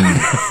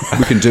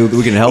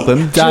help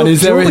him. Dan,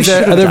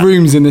 are there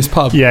rooms in this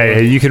pub? Yeah,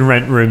 you can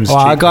rent rooms.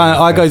 I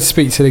go to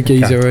speak to the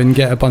geezer and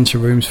get a bunch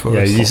of rooms for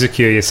us. Yeah, you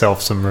secure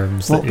yourself some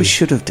rooms. What we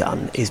should have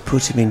done is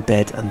put him in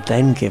bed and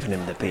then given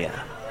him the beer,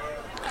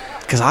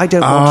 because I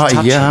don't want to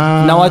touch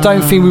him. No, I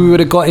don't think we would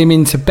have got him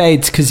into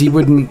bed because he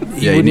wouldn't.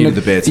 He needed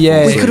the beer.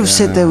 We could have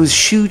said there was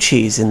shoe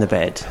cheese in the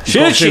bed.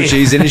 Shoe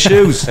cheese in his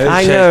shoes.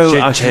 I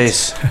know.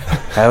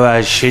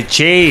 Shoe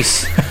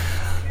cheese.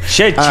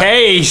 Shit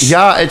cheese.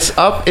 Yeah, it's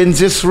up in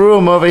this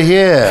room over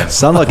here.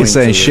 Sound like it's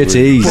saying shit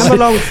ease. Come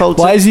along,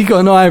 Fulton. Why has he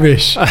got an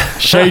Irish?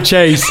 Shoe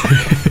cheese.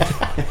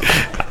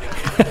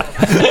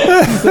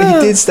 He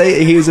did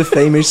state he was a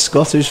famous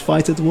Scottish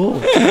fighter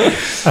dwarf.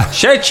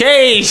 Show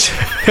cheese.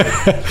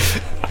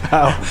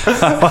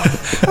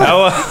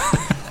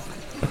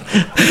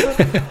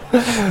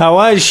 I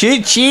want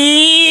shoot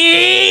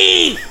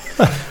cheese.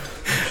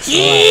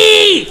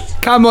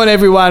 Come on,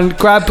 everyone,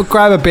 grab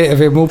a bit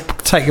of him. We'll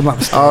take him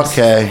upstairs.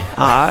 Okay.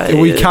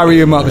 We carry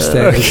him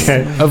upstairs.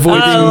 Okay.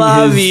 Avoiding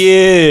I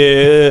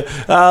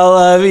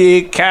love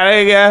you,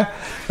 Carragher.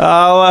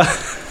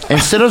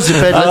 Instead of the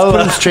bed, let's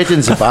put him straight in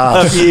the bath.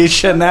 I love you,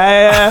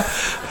 Shania.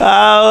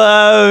 I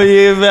love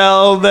you,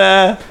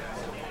 Velda.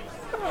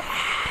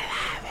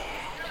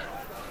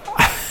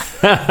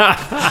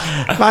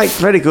 Right,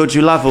 very good.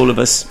 You love all of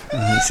us.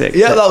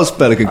 Yeah, that was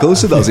fairly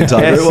conclusive. That was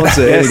entirely it,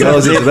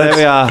 wasn't it? There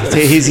we are.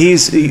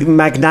 He's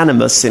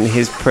magnanimous in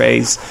his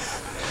praise.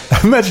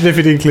 Imagine if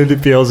it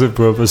included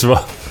Beelzebub as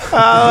well.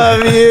 I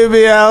love you,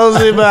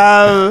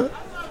 Beelzebub.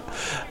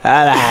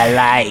 And I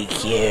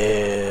like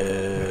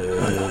you.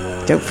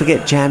 Don't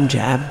forget Jam.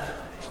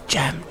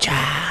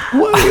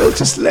 Why are you all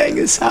just letting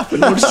this happen?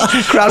 We'll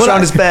just crouch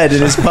around his bed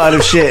in his pile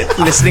of shit,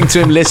 listening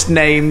to him list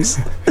names.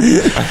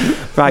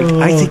 Right,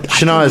 I think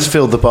Shania's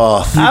filled the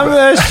bath.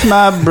 I miss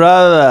my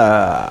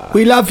brother.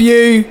 We love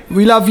you,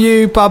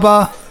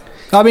 Bubba.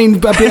 I mean,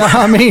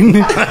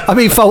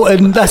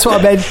 Fulton. That's what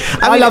I meant.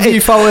 I love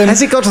you, Fulton.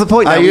 Has it got to the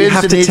point now you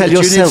have to tell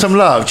yourself? Do you need some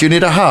love? Do you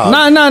need a hug?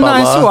 No,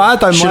 it's all right. I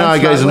don't mind.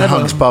 Shania goes and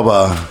hugs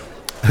Bubba.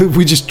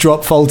 We just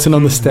drop Fulton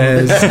on the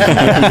stairs.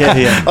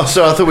 Yeah. Oh,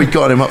 sorry, I thought we'd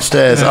got him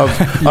upstairs. I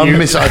don't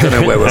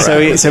know where we're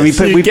at. So we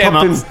get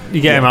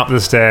him up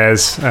the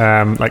stairs.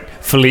 Like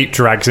Philippe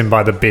drags him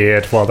by the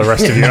beard while the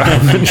rest of you are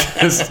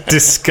just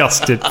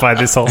disgusted by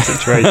this whole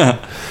situation.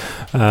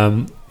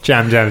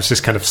 Jam Jam's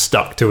just kind of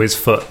stuck to his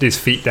foot, his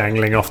feet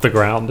dangling off the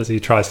ground as he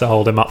tries to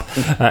hold him up.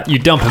 You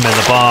dump him in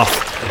the bath,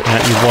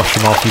 you wash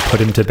him off, you put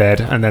him to bed,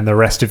 and then the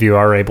rest of you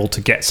are able to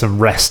get some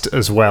rest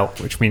as well,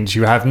 which means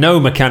you have no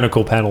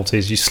mechanical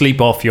penalties. You sleep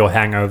off your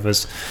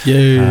hangovers.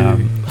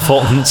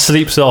 Fulton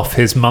sleeps off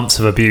his months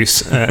of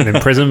abuse and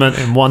imprisonment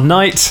in one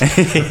night.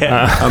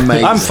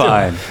 Amazing. I'm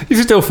fine. You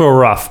still feel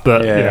rough,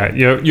 but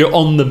you're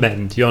on the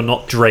mend. You're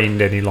not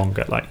drained any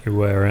longer like you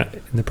were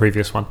in the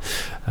previous one.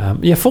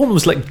 Fulton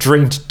was like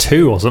drained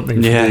 2 or something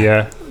for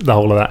the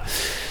whole of that.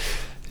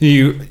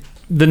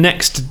 The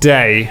next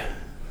day,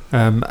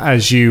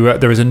 as you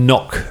there is a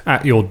knock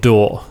at your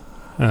door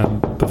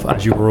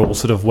as you were all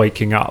sort of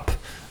waking up,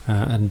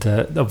 and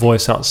a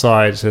voice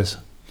outside says,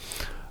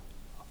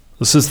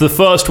 "This is the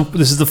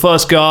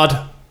first guard.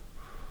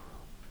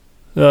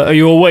 Are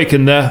you awake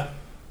in there?"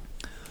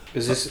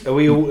 Is this? Are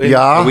we all?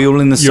 Yeah. Are we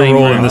all in the same You're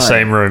all room? in the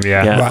same room,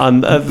 yeah. Yeah,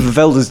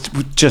 Velda's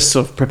just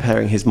sort of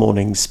preparing his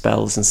morning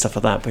spells and stuff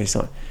like that, but he's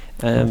like,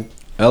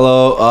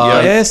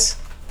 Hello. yes?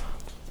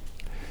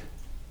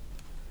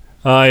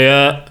 Are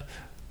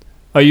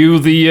you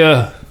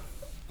the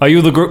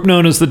group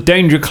known as the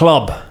Danger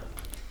Club?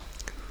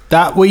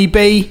 That we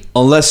be.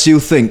 Unless you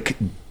think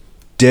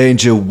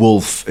Danger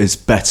Wolf is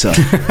better.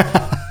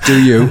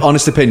 Do you?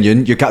 Honest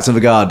opinion, you're captain of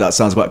the guard. That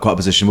sounds like quite a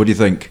position. What do you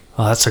think?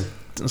 Oh, that's a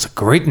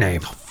great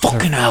name.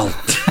 Fucking hell.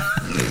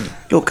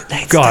 Look,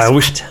 God,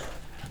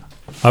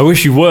 I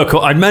wish you were.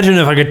 I'd imagine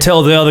if I could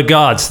tell the other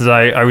guards that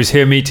I was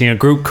here meeting a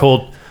group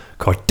called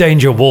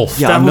Danger Wolf.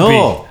 Yeah, that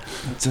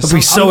would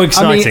be so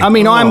exciting. I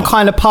mean, I'm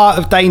kind of part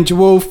of Danger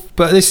Wolf,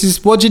 but this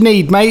is what do you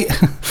need, mate.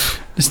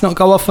 Let's not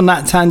go off on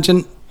that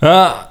tangent.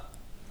 I've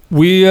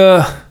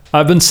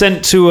been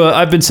sent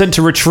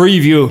to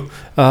retrieve you,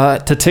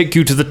 to take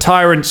you to the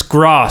Tyrant's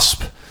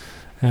Grasp.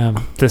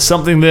 There's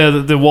something there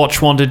that the Watch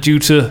wanted you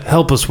to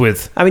help us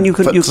with. I mean, you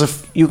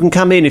can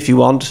come in if you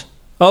want.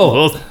 Oh,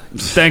 well,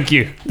 thank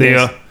you.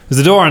 Is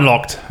the door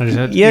unlocked?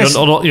 Yes.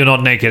 You're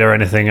not naked or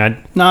anything.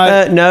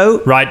 No.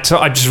 No. Right, so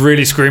I'm just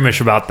really squeamish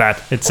about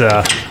that. It's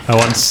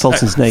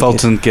Fulton's naked.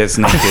 Fulton gets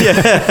naked.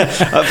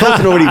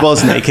 Fulton already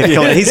was naked.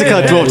 Come on, he's the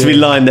kind of dwarf to be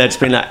lying there, just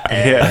being like,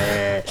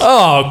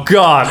 Oh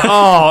God!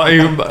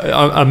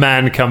 A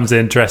man comes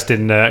in dressed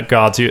in a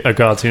guard's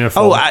uniform.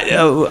 sorry.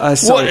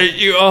 What are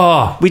you?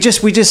 Oh, We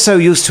just so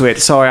used to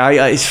it. Sorry,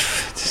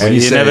 Have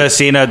you never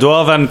seen a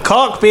dwarven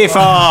cock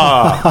before?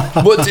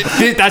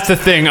 that's the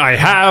thing. I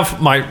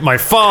have. My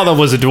father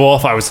was a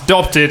dwarf. I was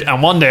adopted,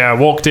 and one day I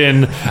walked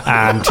in,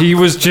 and he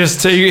was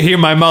just he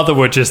and my mother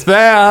were just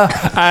there,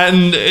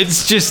 and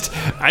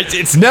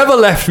it's never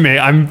left me.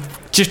 I'm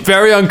just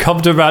very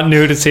uncomfortable about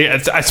nudity,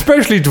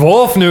 especially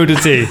dwarf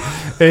nudity.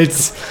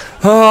 It's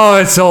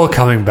all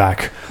coming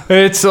back.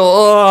 It's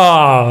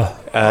all.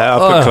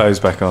 I'll put clothes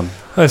back on.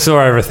 I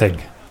saw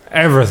everything.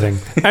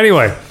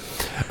 Anyway,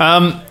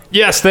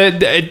 yes,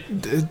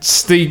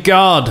 it's the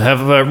guard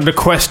have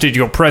requested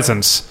your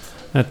presence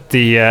at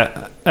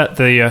the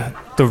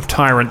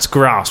Tyrant's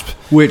Grasp.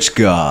 Which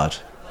guard?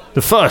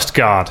 The first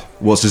guard.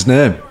 What's his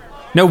name?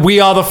 No, we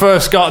are the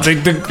first guard.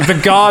 The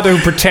guard who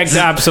protect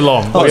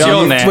Absalom. What's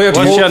your name?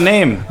 What's your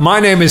name? My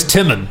name is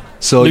Timon.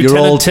 So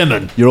Lieutenant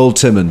Timon. You're old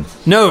Timon.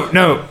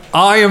 No,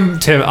 I am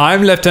Tim.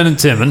 I'm Lieutenant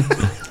Timon.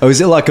 Oh,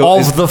 is it like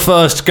the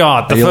first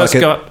guard? The first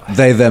guard.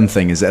 They them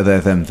thing? Is it a they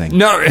them thing?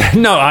 No.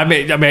 I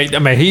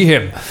may he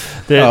him.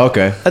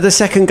 Okay. Are the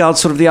second guard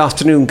sort of the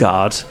afternoon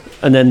guard,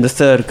 and then the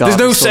third guard? There's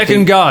no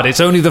second guard. It's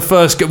only the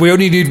first. We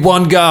only need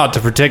one guard to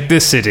protect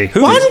this city.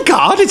 One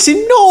guard? It's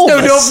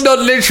enormous. No,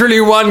 not literally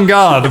one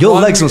guard.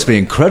 Your legs must be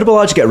incredible.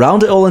 How'd you get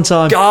around it all in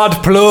time? Guard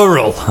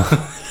plural.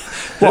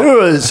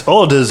 Whose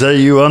orders are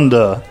you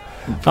under?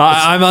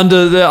 I'm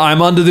under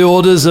the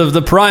orders of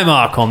the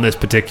Primarch on this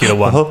particular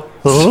one.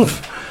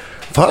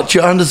 What,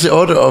 you're under the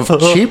order of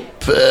cheap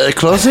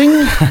clothing?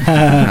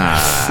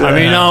 I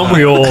mean, aren't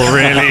we all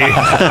really?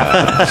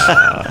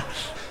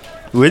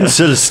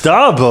 Winsel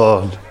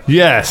Starboard.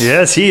 Yes.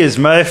 Yes, he is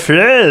my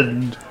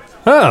friend.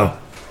 Oh.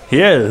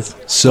 Yes.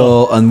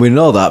 So, and we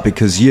know that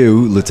because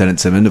you, Lieutenant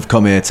Timon, have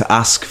come here to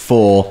ask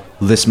for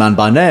this man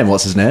by name.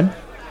 What's his name?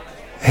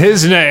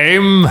 His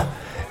name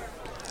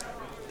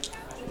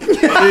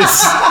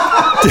is...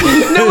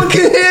 No one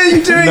can hear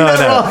you doing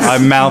No.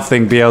 I'm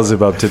mouthing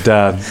Beelzebub to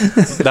Dan.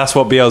 That's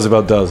what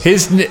Beelzebub does.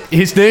 His name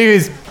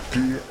is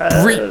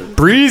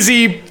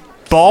Breezy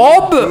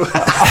Bob?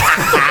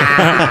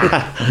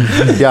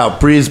 Yeah,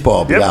 Breeze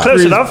Bob. Yep, yeah.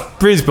 close enough.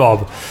 Breeze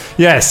Bob.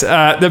 Yes,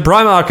 the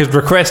Primarch has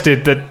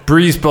requested that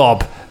Breeze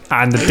Bob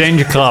and the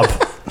Danger Club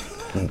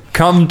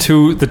come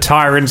to the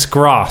Tyrant's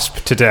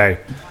Grasp today.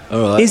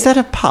 Is that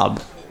a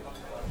pub?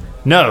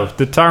 No,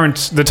 the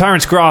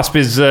Tyrant's Grasp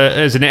is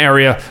an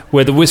area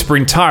where the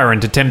Whispering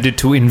Tyrant attempted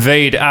to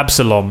invade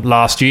Absalom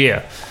last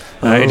year.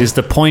 It is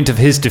the point of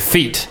his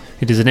defeat.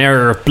 It is an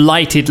area of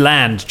blighted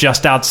land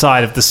just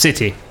outside of the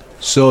city.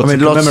 So I mean,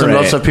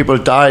 lots of people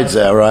died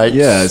there, right?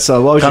 Yeah,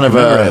 so why would you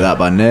commemorate that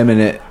by naming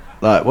it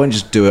Like, why don't you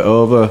just do it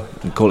over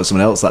and call it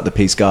something else, like the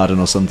Peace Garden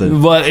or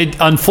something? Well,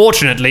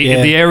 unfortunately,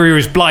 the area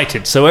is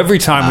blighted, so every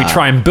time we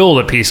try and build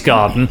a Peace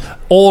Garden,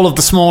 all of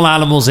the small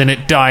animals in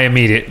it die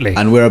immediately.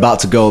 And we're about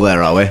to go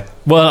there, are we?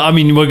 Well, I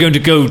mean, we're going to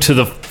go to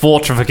the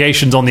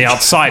fortifications on the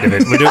outside of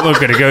it. We're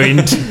going to go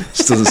into...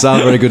 This doesn't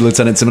sound very good,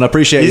 Lieutenant Tim, and I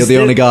appreciate you're the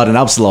only guard in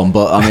Absalom,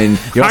 but, I mean,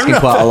 you're asking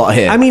quite a lot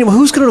here. I mean,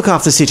 who's going to look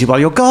after the city while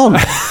you're gone?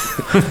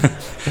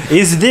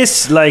 Is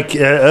this like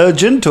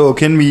urgent, or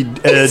can we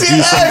do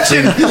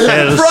something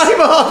else?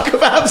 Primarch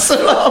of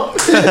Absalom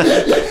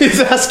is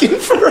asking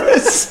for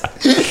us.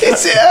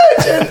 Is it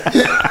urgent?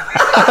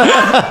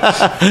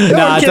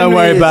 Nah, don't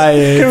worry about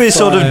it. Can we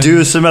sort of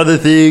do some other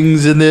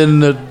things and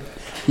then,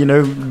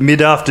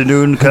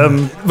 mid-afternoon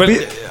come? But,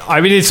 I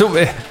mean, it's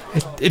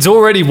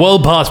already well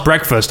past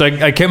breakfast.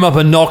 I came up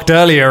and knocked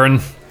earlier,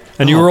 and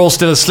you were all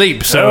still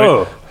asleep,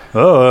 so...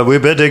 Oh, we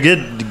better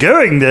get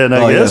going then,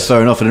 I guess. Yeah,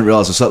 fair enough. I didn't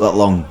realise it slept that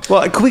long.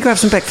 Well, can we grab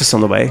some breakfast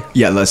on the way?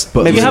 Yeah, let's...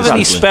 But Do you have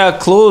any spare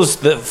clothes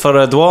for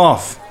a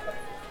dwarf?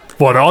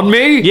 What, on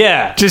me?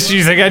 Yeah. You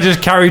think I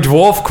just carry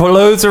dwarf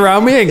clothes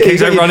around me in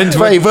case I run into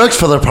Well, it? he works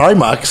for the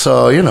Primarch,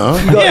 so, you know.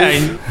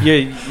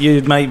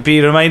 You might be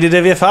reminded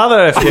of your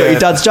father if You got your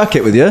dad's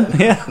jacket with you?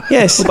 Yeah.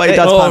 Yes. What about your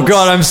dad's Oh, pants?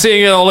 God, I'm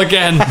seeing it all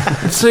again.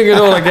 I'm seeing it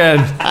all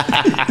again.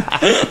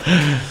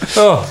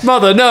 Oh,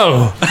 Mother,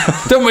 no.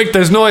 Don't make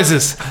those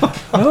noises.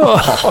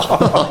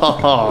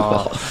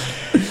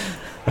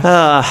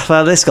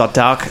 Well, this got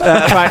dark.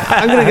 Right,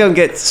 I'm going to go and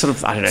get sort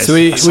of, I don't know. So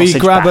we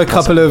grab a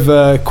couple of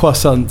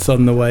croissants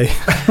on the way.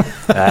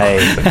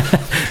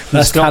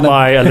 Let's stop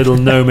by a little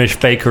gnomish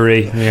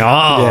bakery.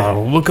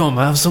 We're going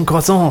to have some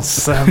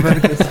croissants.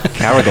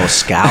 Caragor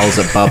scowls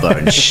at Bubba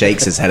and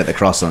shakes his head at the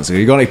croissants.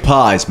 You got any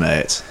pies,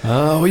 mate?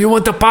 Oh, you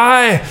want a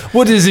pie?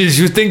 What is this?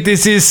 You think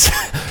this is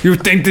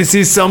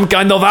some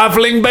kind of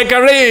halfling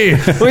bakery?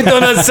 We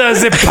don't sell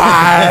the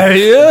pie.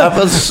 I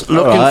was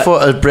looking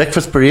for a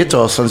breakfast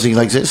burrito or something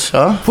like this,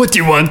 huh? What do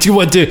you want? Do you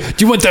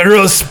want a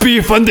roast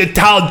beef on the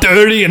towel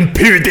dirty and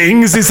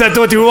puddings? Is that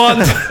what you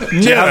want? Do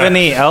you have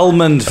any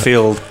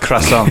almond-filled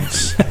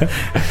croissants?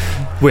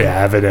 We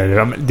have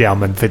the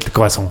almond-filled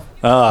croissant.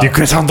 The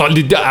croissant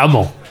dans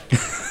d'almond.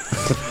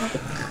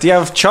 Do you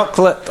have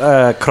chocolate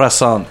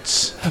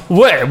croissants?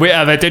 Well, we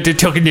have the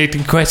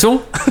chocolate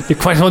croissant, the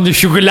croissant de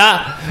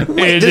chocolat.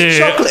 Does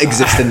chocolate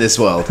exist in this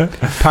world?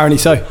 Apparently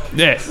so.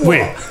 Yeah,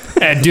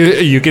 and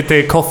you get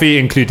the coffee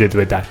included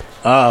with that.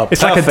 Oh,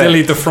 It's like a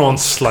Deli de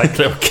France, like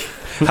look.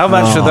 How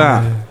much for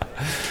that?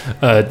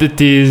 That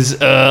is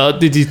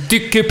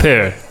 2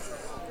 copper.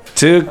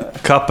 2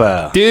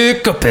 copper.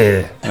 2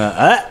 copper.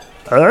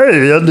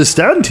 I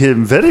understand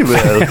him very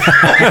well.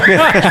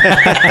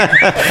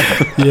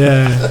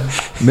 Yeah.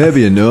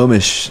 Maybe a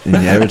gnomish in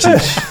your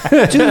heritage.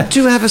 Do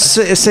you have a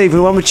savoury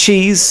one with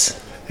cheese?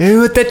 You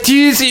want the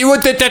cheese? You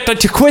want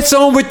the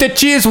croissant with the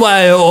cheese?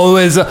 Why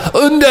always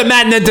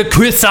underman the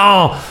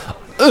croissant?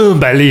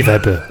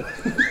 Unbelievable.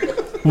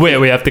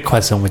 We have the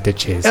croissant with the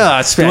cheese. You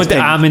want the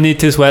almond in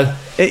it as well?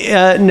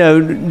 No,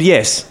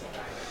 yes.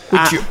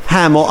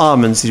 Ham or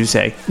almonds, did you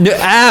say? No,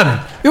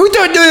 You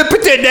don't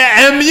put the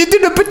you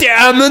didn't put the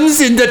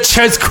almonds in the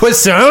cheese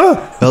croissant.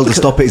 Elder,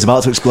 stop it. He's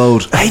about to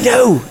explode. I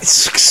know.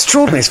 It's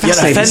extraordinary. It's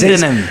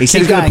fascinating. He said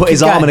he's going to put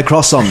his arm in a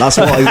croissant. That's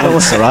what he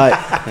wants, all right?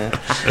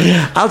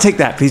 I'll take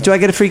that, please. Do I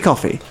get a free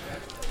coffee?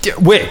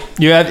 Wait,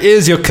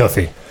 here's your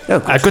coffee.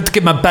 Oh, I got to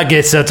get my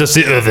baguettes out of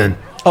the oven.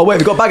 Oh, wait,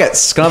 we've got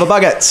baguettes. Can I have a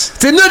baguette?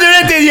 They're not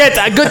ready yet.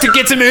 I got to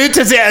get them out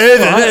of the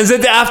oven and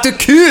then they have to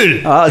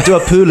cool. I'll do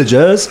a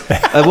poolagers.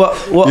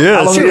 What? Yeah,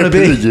 how long are you going to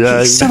be?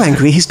 He's so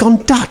angry, he's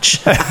gone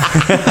Dutch.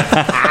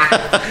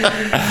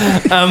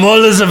 I'm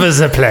all over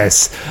the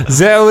place.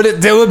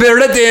 They will be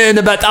ready in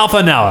about half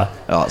an hour.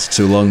 Oh, it's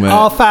too long, mate.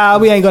 Half hour,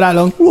 we ain't got that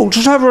long. Well,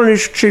 just have one of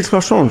these cheese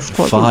croissants.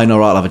 Fine, all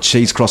right, I'll have a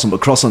cheese croissant, but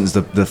croissant is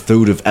the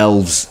food of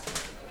elves.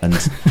 And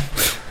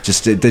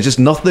they're just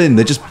nothing.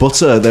 They're just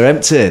butter. They're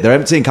empty. They're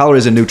empty in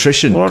calories and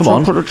nutrition. Well, Come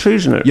on. put a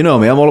cheese in it. You know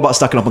me, I'm all about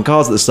stacking up on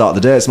cards at the start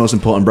of the day. It's the most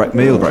important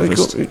meal,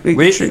 breakfast.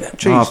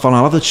 Cheese. Oh, fine,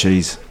 I'll have the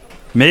cheese.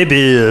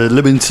 Maybe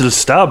Livingston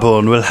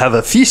Starborn will have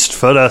a feast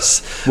for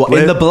us. What,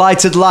 in the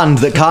blighted land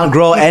that can't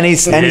grow any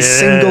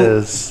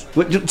single...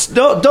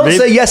 Don't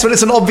say yes when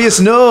it's an obvious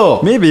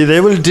no. Maybe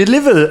they will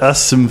deliver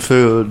us some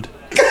food.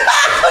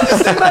 I'm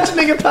just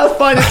imagining a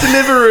Pathfinder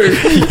Deliveroo.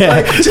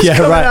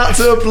 Coming out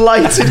to a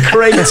blighted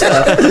crater.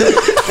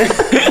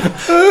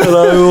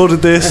 Hello, I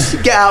ordered this.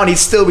 Get out and he'd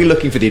still be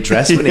looking for the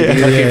address. Wouldn't he be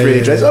looking for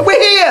the address? Oh,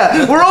 we're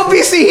here! We're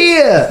obviously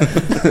here!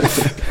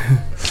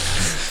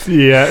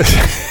 Yeah.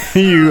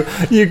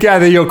 You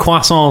gather your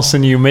croissants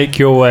and you make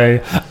your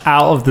way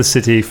out of the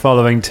city,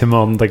 following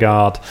Timon, the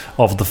guard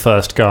of the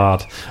first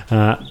guard,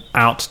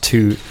 out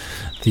to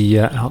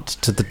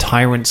the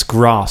Tyrant's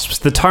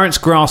Grasp. The Tyrant's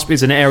Grasp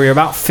is an area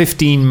about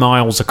 15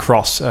 miles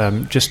across,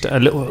 just a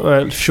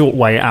little short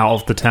way out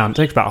of the town. It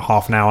takes about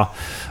half an hour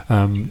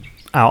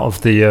out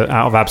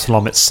of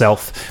Absalom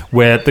itself,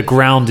 where the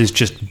ground is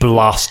just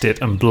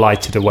blasted and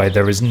blighted away.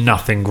 There is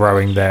nothing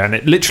growing there, and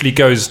it literally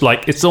goes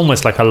like, it's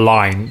almost like a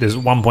line. There's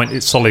one point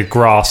it's solid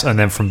grass, and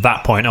then from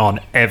that point on,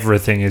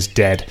 everything is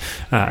dead,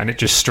 and it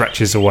just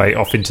stretches away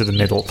off into the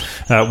middle,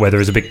 where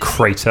there is a big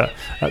crater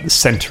at the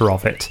center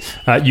of it.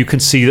 You can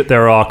see that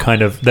there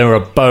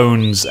are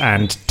bones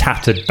and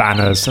tattered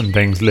banners and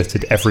things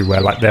littered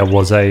everywhere, like there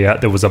was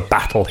a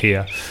battle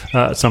here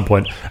at some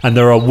point, and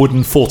there are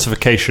wooden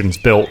fortifications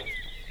built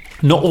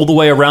not all the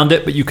way around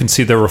it, but you can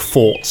see there are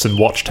forts and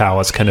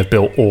watchtowers kind of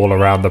built all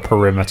around the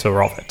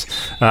perimeter of it,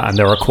 and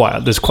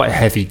there's quite a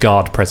heavy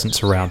guard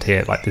presence around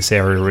here. Like, this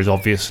area is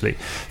obviously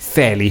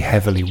fairly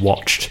heavily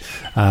watched.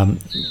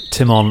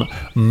 Timon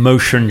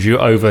motioned you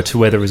over to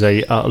where there was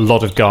a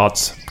lot of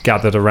guards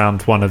gathered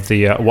around one of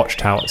the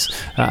watchtowers,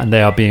 and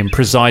they are being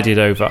presided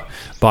over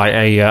by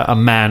a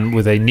man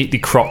with a neatly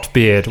cropped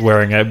beard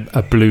wearing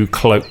a blue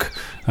cloak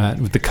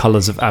with the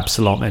colours of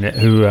Absalom in it,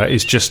 who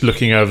is just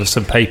looking over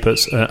some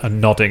papers and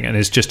nodding, and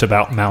is just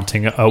about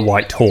mounting a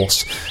white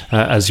horse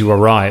as you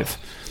arrive.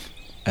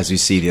 As we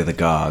see the other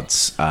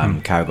guards,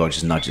 Caragor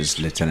just nudges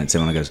Lieutenant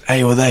Timon and goes,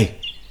 "Hey, who are they?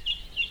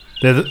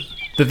 They're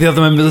the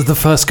other members of the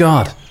First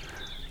Guard."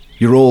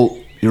 You're all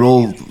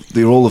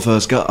the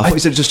first guard. I thought you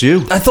said just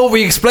you. I thought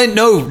we explained.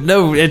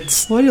 No,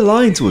 it's... Why are you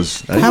lying to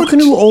us? How can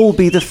you all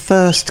be the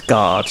first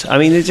guard? I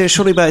mean,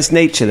 surely by its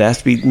nature there has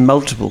to be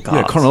multiple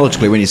guards. Yeah,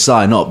 chronologically, when you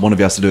sign up, one of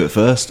you has to do it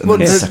first. And Well,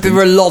 then the there second.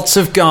 are lots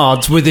of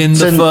guards within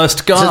the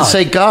First Guard. Does it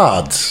say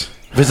guards?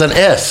 With an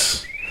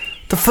S.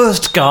 The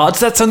First Guards?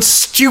 That sounds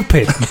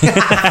stupid.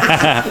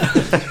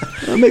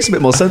 It makes a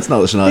bit more sense now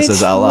that Shania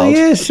says it out loud.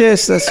 Yes,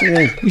 that's...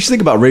 You should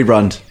think about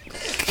rebrand.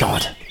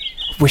 God,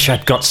 wish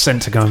I'd got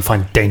sent to go and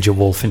find Danger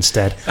Wolf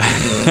instead.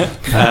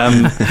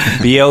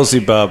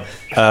 Beelzebub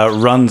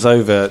runs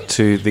over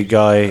to the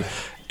guy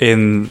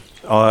in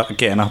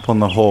getting up on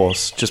the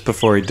horse. Just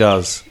before he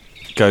does,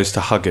 goes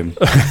to hug him.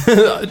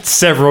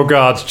 Several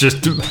guards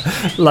just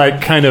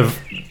like kind of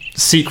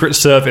Secret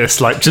Service,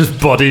 like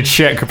just body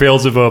check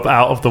Beelzebub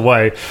out of the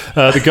way.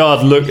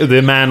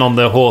 The man on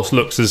the horse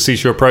looks as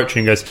sees you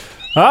approaching and goes,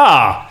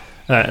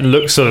 and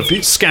looks sort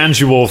of, scans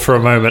you all for a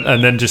moment,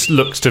 and then just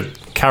looks to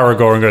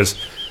Caragor and goes,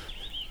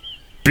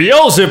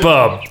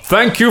 "Beelzebub,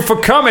 thank you for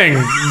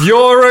coming.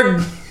 You're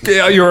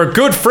a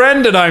good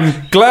friend, and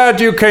I'm glad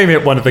you came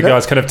here." One of the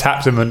guys kind of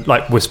taps him and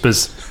like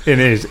whispers in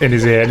his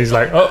ear, and he's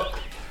like, "Oh,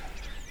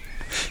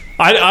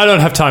 I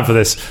don't have time for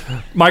this.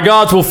 My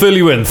guards will fill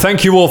you in.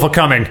 Thank you all for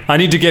coming. I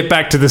need to get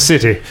back to the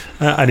city."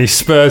 And he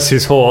spurs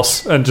his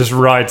horse and just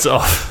rides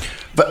off.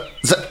 But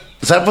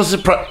that was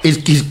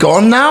he's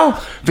gone now?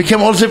 We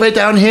came all the way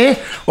down here?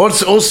 All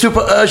super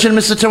urgent,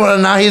 Mr. Timon,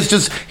 and now he's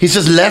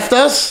just left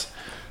us?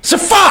 So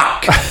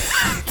fuck!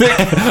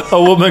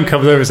 A woman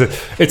comes over and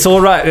says, "It's all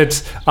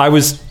right. I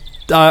was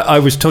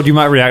told you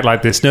might react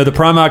like this. No, the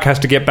Primarch has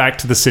to get back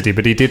to the city,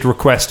 but he did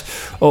request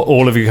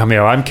all of you come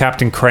here. I'm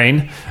Captain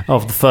Crane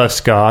of the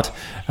First Guard.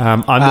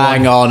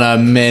 Hang on a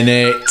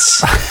minute.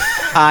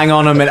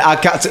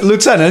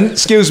 Lieutenant,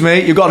 excuse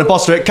me, you've got an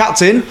apostrophe.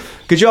 Captain,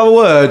 could you have a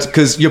word?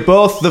 Because you're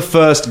both the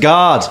First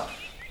Guard.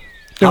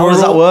 How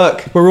does that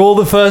work? We're all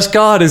the First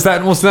Guard.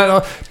 Wasn't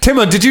that...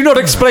 Timon, did you not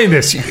explain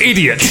this, you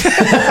idiot?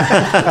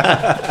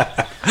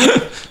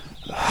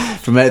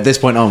 From this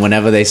point on,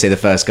 whenever they say the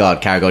First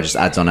Guard, Caragor just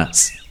adds on a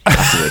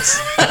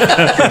afterwards.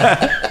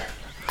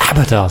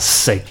 Abadar's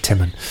sake,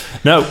 Timon.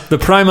 No, the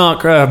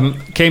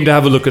Primarch came to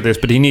have a look at this,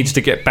 but he needs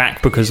to get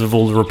back because of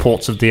all the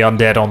reports of the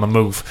undead on the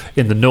move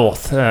in the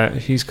north.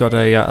 He's got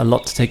a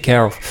lot to take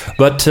care of.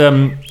 But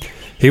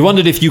he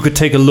wondered if you could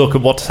take a look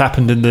at what's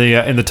happened in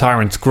the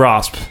Tyrant's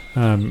Grasp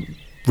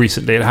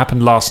recently. It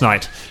happened last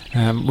night.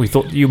 We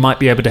thought you might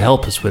be able to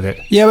help us with it.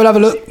 Yeah, we'll have a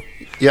look.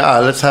 Yeah,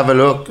 let's have a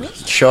look.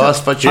 Show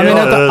us what you I mean,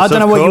 I don't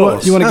know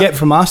what you want to get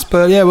from us,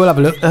 but yeah, we'll have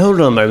a look. Hold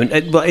on a moment.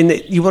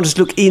 You want us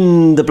to look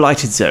in the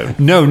blighted zone?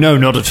 No,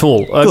 not at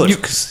all. Good,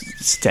 because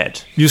it's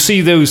dead. You see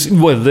those...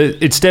 Well,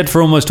 it's dead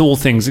for almost all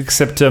things,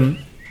 except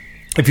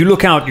if you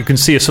look out, you can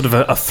see a sort of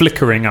a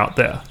flickering out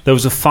there.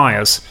 Those are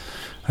fires.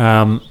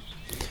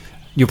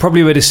 You'll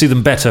probably be able to see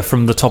them better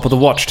from the top of the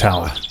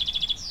watchtower.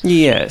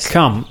 Yes.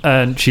 Come,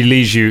 and she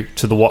leads you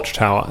to the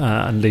watchtower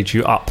and leads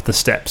you up the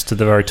steps to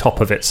the very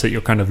top of it, so you're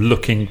kind of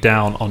looking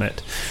down on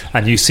it.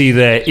 And you see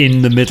there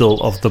in the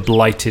middle of the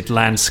blighted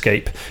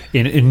landscape,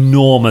 in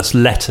enormous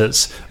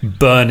letters,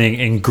 burning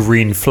in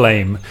green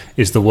flame,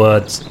 is the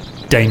words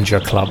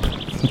Danger Club.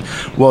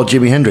 Well,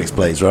 Jimi Hendrix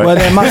plays, right? Well,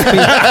 there must be...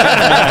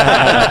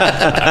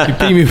 You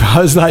beat me, but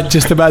I was like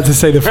just about to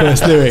say the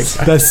first lyric.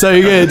 That's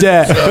so good,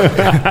 yeah.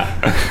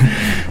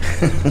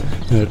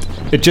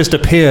 It just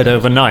appeared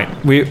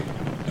overnight. We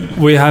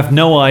have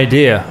no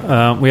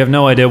idea. We have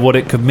no idea what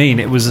it could mean.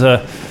 It was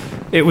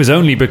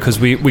only because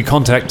we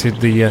contacted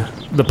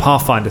the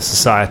Pathfinder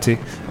Society,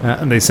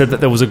 and they said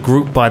that there was a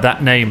group by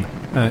that name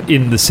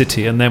in the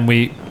city, and then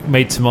we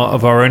made some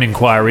of our own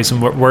inquiries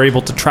and were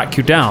able to track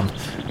you down.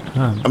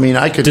 I mean,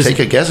 I could take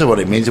a guess at what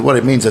it means. What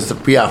it means is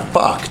that we are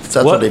fucked.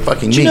 That's what it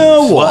fucking means. Do you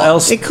know what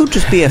else? It could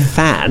just be a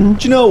fan.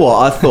 Do you know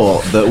what? I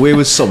thought that we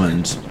were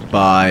summoned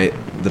by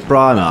the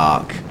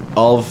Primarch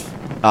of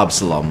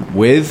Absalom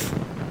with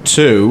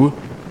 2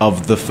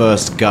 of the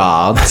first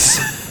guards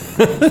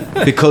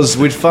because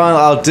we'd found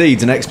our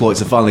deeds and exploits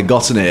had finally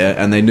gotten here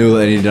and they knew that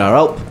they needed our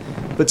help.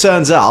 But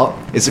turns out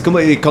it's a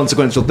completely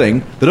consequential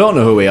thing. They don't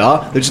know who we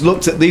are. They just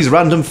looked at these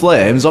random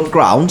flames on the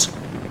ground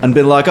and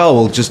been like, oh,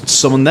 we'll just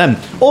summon them.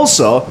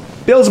 Also,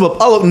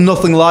 Beelzebub, I look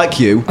nothing like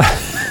you.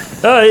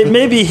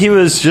 Maybe he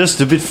was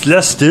just a bit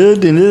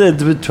flustered and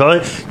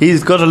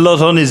he's got a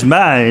lot on his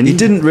mind. He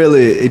didn't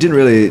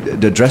really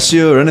address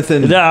you or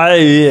anything.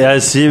 I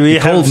see. He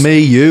called me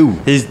you.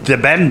 He's the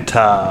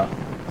banter.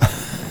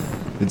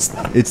 It's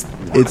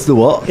the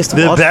what? It's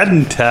The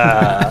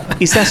banter.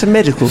 Is that a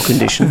medical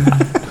condition?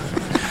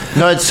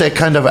 No, it's a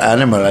kind of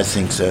animal, I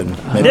think, so.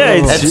 Maybe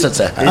I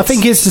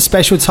think it's a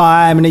special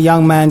time in a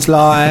young man's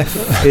life.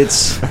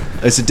 It's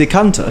a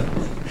decanter.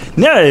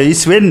 No,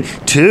 it's when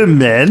 2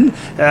 men,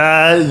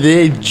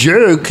 they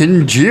joke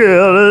and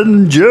jeer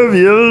and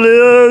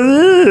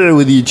jovial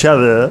with each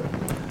other.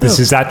 This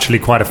is actually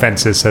quite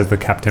offensive, says the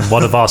captain.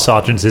 One of our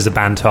sergeants is a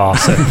bantar.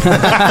 So.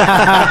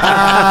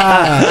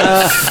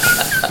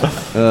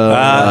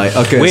 Right,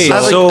 okay.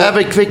 I have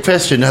a quick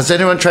question. Has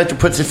anyone tried to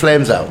put the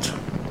flames out?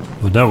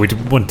 Well, no, we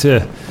didn't want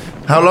to.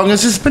 How long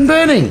has this been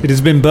burning? It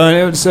has been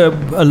burning. It's a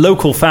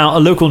local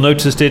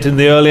noticed it in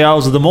the early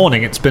hours of the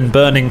morning. It's been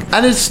burning.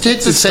 And it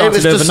stays the same.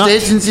 It's just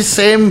stays the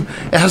same.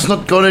 It has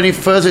not gone any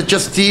further.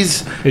 Just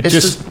these. It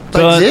just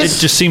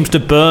just seems to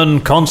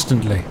burn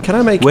constantly. Can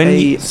I make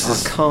a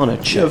Arcana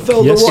check?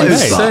 Yes, What you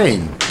is may.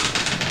 saying?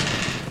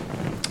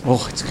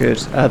 Oh, it's good.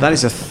 That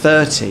is a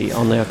 30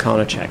 on the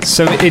Arcana check.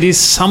 So it is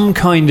some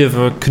kind of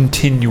a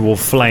continual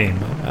flame,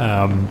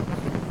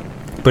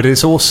 but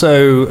it's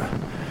also.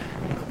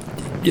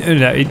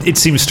 It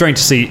seems strange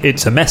to see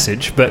it's a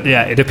message, but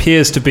yeah, it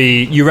appears to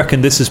be. You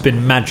reckon this has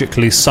been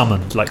magically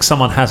summoned? Like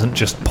someone hasn't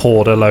just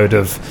poured a load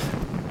of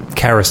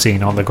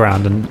kerosene on the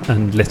ground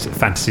and lit it,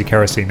 fantasy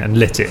kerosene, and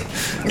lit it.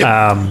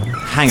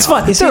 Hang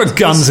on. There are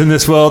guns in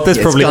this world. There's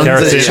probably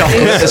kerosene.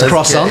 There's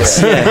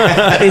croissants.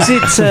 Yeah. Is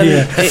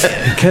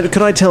it?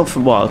 Could I tell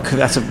from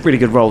that's a really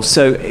good roll.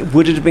 So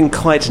would it have been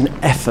quite an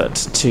effort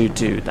to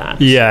do that?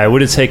 Yeah, it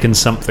would have taken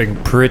something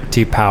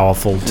pretty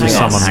powerful to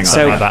summon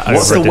something like that.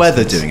 What's over the a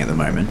weather distance. doing at the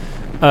moment?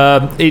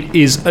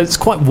 It's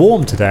quite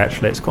warm today,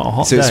 actually. It's quite a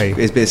hot So day.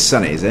 it's been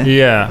sunny, is it?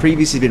 Yeah.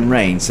 Previously been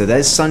rain, so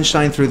there's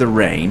sunshine through the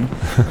rain.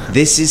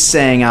 This is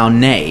saying our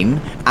name,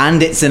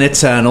 and it's an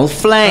eternal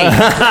flame.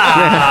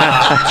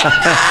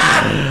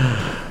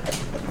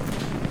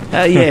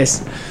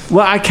 Yes.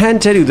 Well, I can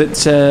tell you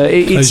that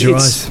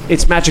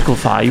it's magical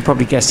fire. You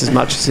probably guessed as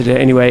much as it did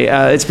anyway.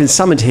 It's been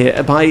summoned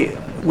here by.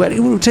 Well, it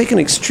will take an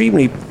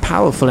extremely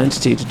powerful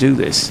entity to do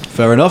this.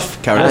 Fair enough.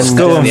 Carry on. Let's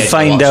go and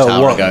find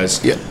out what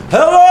goes. Yeah.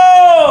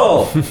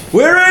 Hello!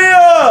 We're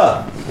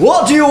here!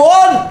 What do you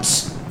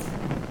want?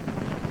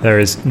 There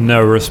is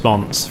no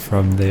response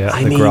from the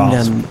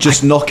grass.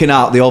 Just knocking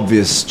out the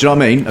obvious. Do you know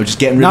what I mean? I'm just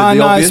getting rid of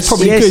the obvious. It's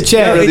probably good.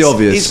 Yeah, Get rid of the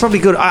obvious. It's probably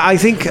good. I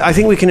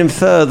think we can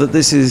infer that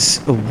this is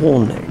a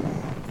warning,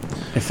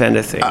 if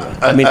anything.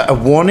 I mean, a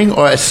warning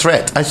or a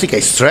threat? I think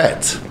a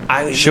threat.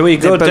 Shall we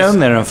go down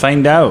there and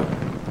find out?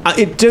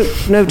 Into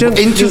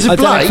the I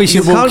don't know if we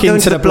should walk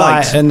into the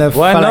blight and the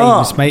Why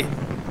flames, not? mate.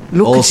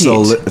 Look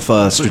Also, at it.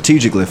 for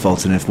strategically,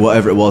 Fulton, if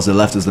whatever it was that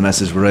left us the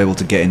message were able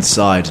to get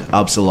inside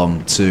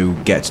Absalom to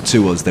get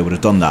to us, they would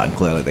have done that, and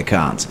clearly they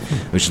can't.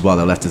 Which is why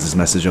they left us this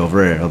message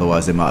over here.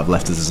 Otherwise, they might have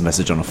left us this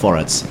message on our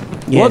foreheads.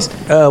 Yes.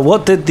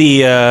 What did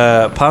the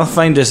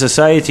Pathfinder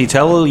Society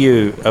tell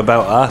you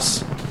about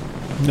us?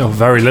 No,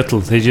 very little.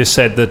 They just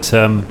said that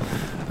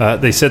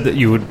they said that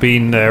you had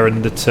been there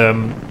and that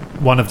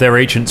one of their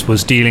agents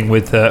was dealing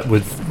with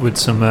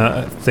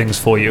some things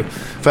for you.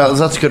 Well,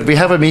 that's good. We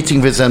have a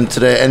meeting with them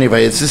today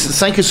anyway.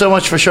 Thank you so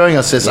much for showing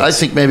us this. Yes. I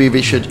think maybe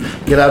we should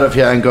get out of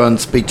here and go and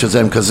speak to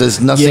them because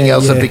there's nothing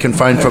else that we can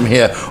find from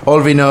here.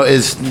 All we know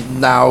is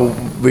now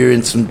we're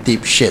in some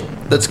deep shit.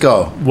 Let's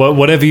go. Well,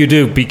 whatever you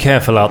do, be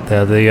careful out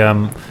there.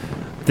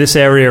 This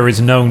area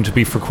is known to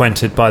be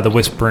frequented by the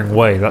Whispering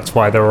Way. That's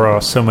why there are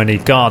so many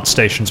guard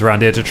stations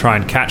around here to try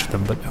and catch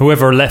them. But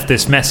whoever left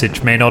this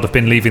message may not have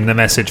been leaving the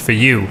message for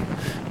you.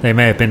 They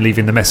may have been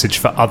leaving the message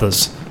for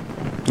others.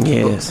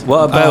 Yes.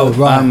 What about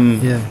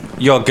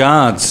your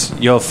guards,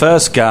 your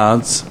first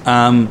guards?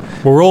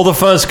 We're all the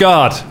first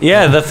guard.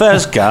 Yeah, the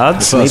first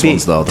guards. The first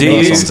ones, though. The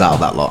first ones out of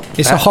that lot.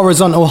 It's a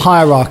horizontal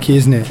hierarchy,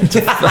 isn't it?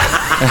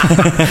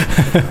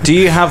 Do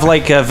you have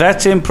like a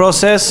vetting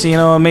process? You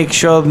know, make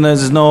sure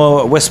there's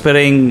no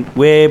Whispering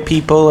Way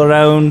people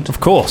around. Of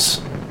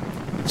course.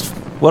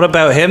 What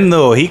about him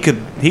though? He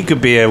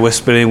could be a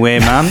Whispering Way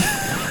man.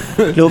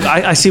 Look,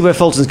 I see where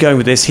Fulton's going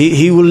with this.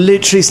 He will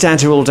literally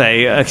stand here all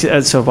day,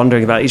 sort of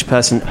wondering about each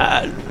person.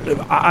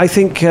 I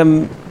think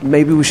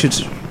maybe we should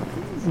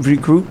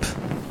regroup,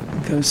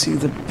 go see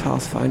the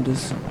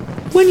Pathfinders.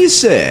 When you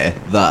say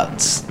that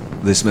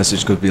this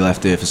message could be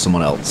left here for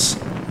someone else,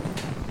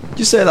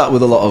 You say that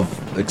with a lot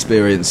of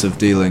experience of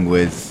dealing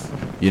with,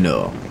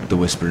 the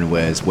Whispering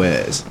Ways.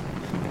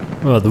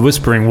 Well, the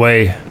Whispering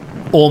Way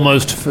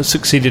almost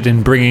succeeded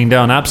in bringing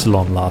down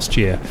Absalom last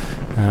year.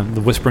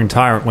 The Whispering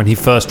Tyrant, when he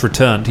first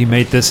returned, he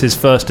made this his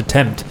first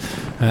attempt,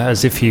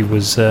 as if he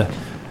was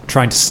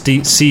trying to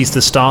seize the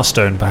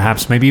Starstone,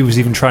 perhaps. Maybe he was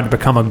even trying to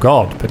become a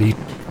god, but he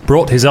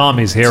brought his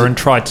armies here and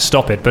tried to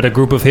stop it, but a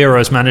group of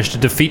heroes managed to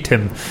defeat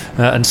him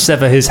and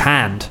sever his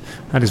hand.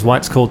 That is why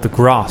it's called the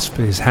Grasp.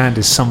 His hand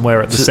is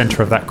somewhere at the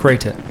centre of that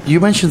crater.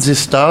 You mentioned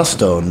this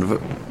Starstone.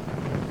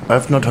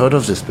 I've not heard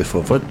of this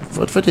before.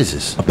 What is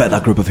this? I bet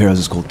that group of heroes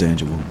is called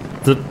Danger Wolf.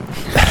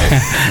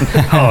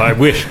 I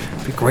wish.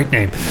 It'd be a great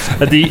name.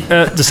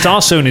 The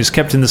Starstone is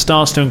kept in the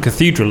Starstone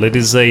Cathedral. It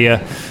is a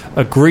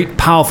great,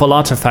 powerful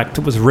artifact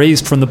that was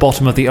raised from the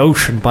bottom of the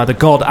ocean by the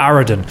god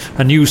Aradon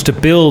and used to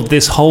build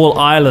this whole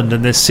island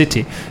and this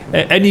city.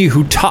 Any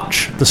who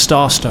touch the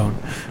Starstone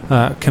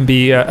can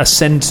be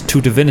ascend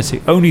to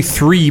divinity. Only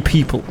 3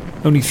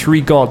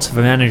 gods have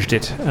managed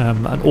it,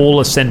 and all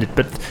ascended,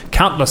 but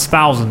countless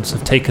thousands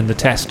have taken the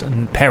test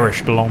and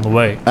perished along the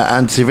way.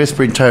 And the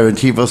Whispering Tyrant,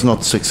 he was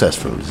not successful.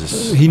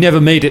 He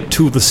never made it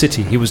to the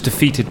city. He was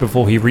defeated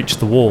before he reached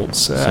the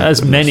walls,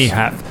 as many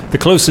have. The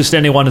closest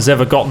anyone has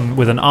ever gotten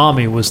with an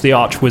army was the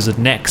Archwizard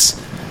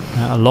Nex,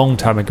 a long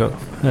time ago.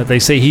 They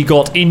say he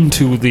got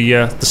into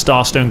the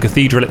Starstone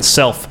Cathedral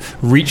itself,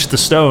 reached the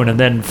stone, and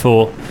then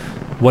for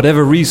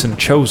whatever reason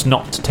chose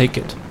not to take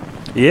it.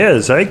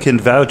 Yes, I can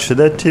vouch for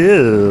that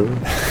too.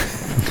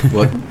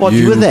 What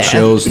you were there?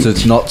 Chose to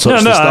not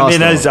touch the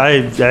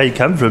Starstone? I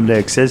come from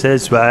Nexus,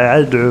 that's why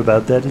I know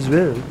about that as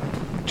well.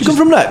 Did you come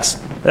from Lex?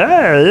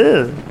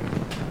 Yeah.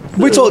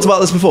 We talked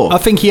about this before. I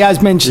think he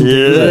has mentioned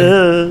it.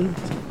 Yeah.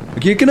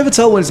 You can never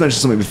tell when he's mentioned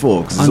something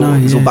before, because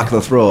it's all back of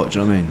the throat, do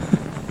you know what I mean?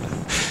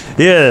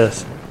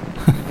 Yes.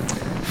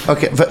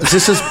 Okay,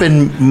 this has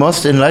been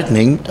most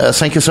enlightening.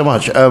 Thank you so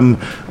much.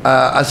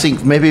 I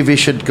think maybe we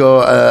should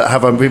go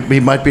we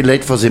might be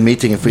late for the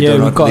meeting if we do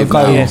not leave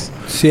now.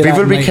 We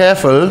will be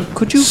careful.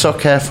 So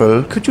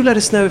careful. Could you let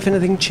us know if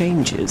anything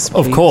changes,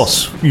 please? Of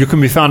course. You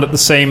can be found at the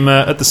same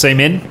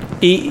inn.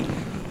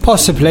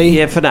 Possibly.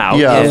 Yeah, for now.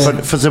 Yeah.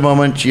 For the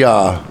moment,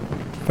 yeah.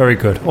 Very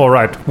good. All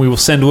right. We will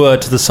send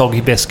word to the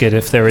Soggy Biscuit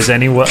if there is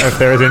any more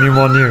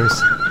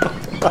news.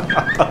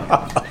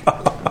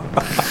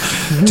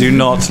 Do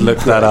not look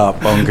that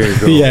up on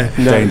Google.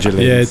 Danger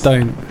Leads. Yeah,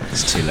 don't.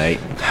 It's too late.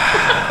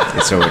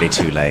 It's already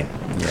too late.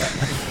 Yeah.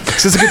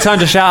 So it's a good time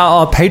to shout out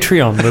our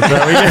Patreon.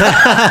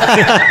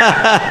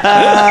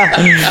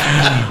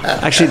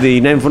 Actually, the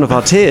name of one of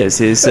our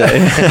tiers is... It's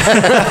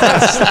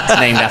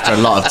named after a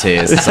lot of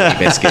tiers, the Soggy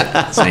Biscuit.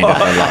 It's named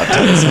after a lot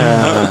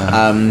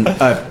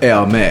of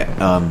tiers. Mate,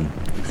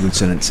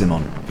 Lieutenant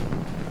Simon.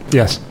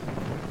 Yes.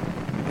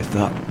 If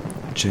that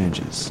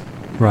changes...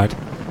 Right.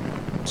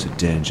 To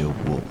Danger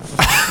Wolf.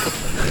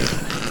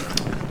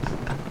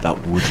 That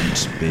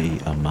wouldn't be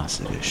a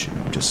massive issue.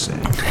 Just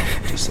saying.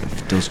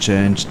 If it does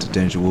change to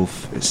Danger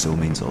Wolf, it still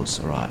means us,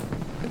 alright?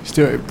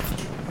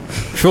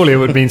 Surely it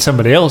would mean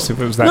somebody else if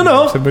it was that.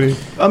 No. Somebody.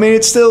 I mean,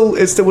 it still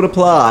would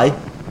apply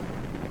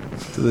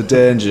to the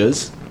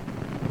dangers,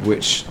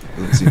 which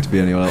doesn't seem to be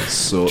anyone else,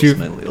 so it's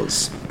mainly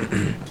us.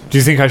 Do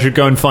you think I should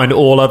go and find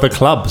all other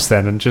clubs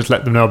then and just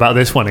let them know about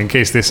this one in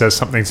case this has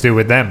something to do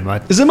with them?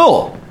 Is there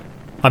more?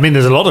 I mean,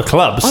 there's a lot of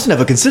clubs. I've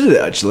never considered it,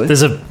 actually.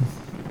 There's a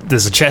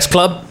chess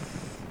club.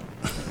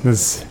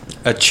 There's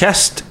a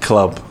chest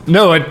club.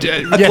 No,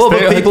 club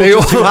of people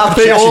who have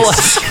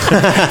chests.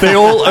 They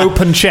all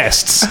open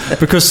chests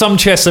because some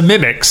chests are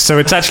mimics, so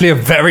it's actually a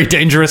very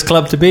dangerous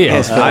club to be in.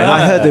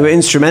 I heard they were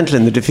instrumental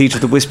in the defeat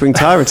of the Whispering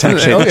Tyrant,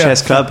 actually, the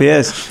chess club,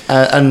 yes.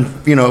 And,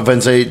 when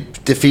they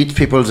defeat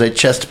people, they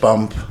chest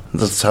bump.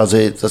 That's how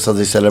they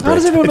celebrate. How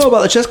does everyone know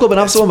about the chess club and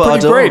have someone, but I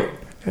don't? Great.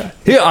 Yeah.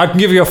 Here, I can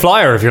give you a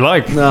flyer if you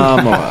like. No,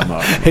 I'm all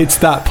right. It's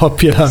that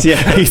popular.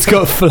 Yeah. He's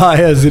got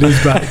flyers in his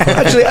back.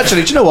 Actually,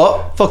 do you know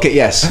what? Fuck it,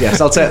 yes,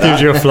 I'll take that.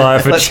 Gives you a flyer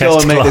for Let's go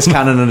and make this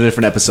canon in a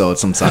different episode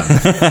sometime. Do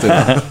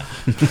that.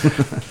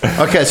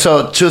 Okay,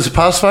 so to the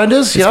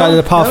Pathfinders, Let's go to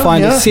the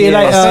Pathfinders. See you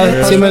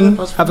later, Simon.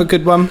 Have a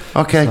good one.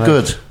 Okay,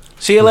 good.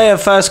 See you later,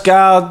 First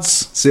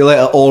Guards. See you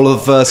later, all of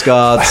the First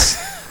Guards.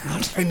 How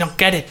did I not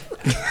get it?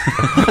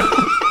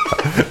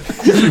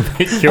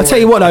 I'll tell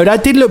you what though,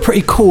 that did look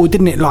pretty cool,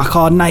 didn't it? Like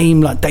our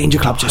name, like Danger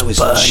Club, just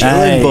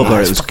chilling,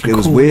 Bubba. It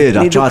was cool. weird.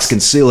 I tried to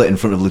conceal it in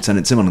front of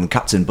Lieutenant Simon and the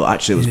captain, but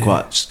actually it was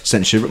quite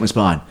sent a shiver up my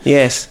spine.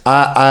 Yes.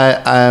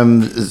 I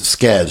am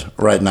scared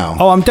right now.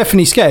 Oh, I'm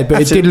definitely scared,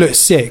 but it did look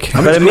sick.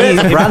 But it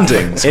means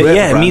branding.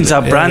 It means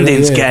our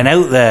branding's getting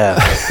out there.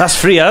 That's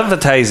free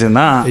advertising,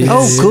 that.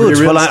 Oh, good.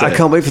 Well, I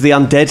can't wait for the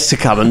undead to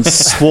come and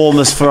swarm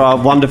us for our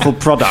wonderful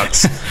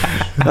products.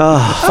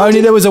 If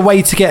only there was a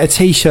way to get a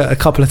T-shirt a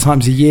couple of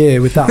times a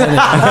year with that on it.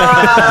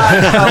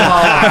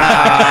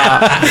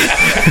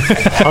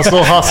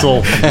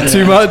 Hustle.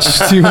 Too much,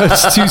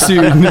 too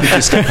soon.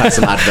 Just get past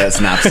some adverts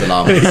in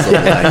Absalom.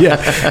 Yeah.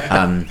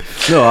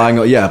 No, hang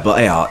on. Yeah, but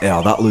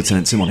that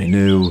Lieutenant Simon, he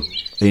knew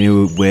He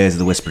knew where's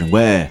the Whispering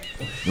Where.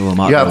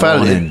 Yeah,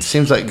 well, it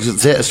seems like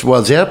they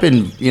have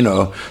been,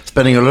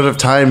 spending a lot of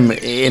time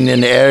in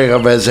an area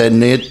where they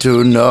need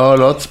to know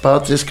lots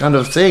about this kind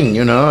of thing.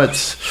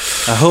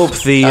 It's. I hope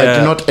I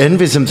do not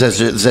envy them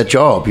their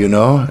job.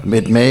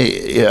 It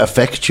may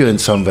affect you in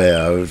some way.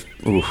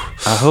 Oof.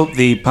 I hope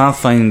the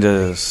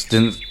Pathfinders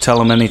didn't tell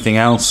them anything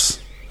else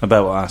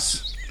about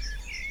us.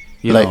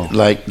 Like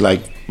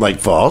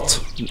what?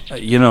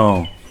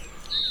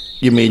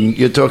 You mean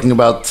you're talking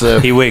about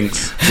he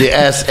winks. The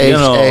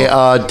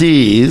SHARDs?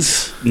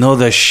 No,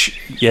 the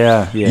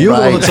yeah. You're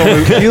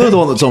the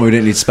one that told me we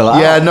didn't need to spell it out.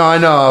 Yeah, no, I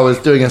know. I was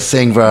doing a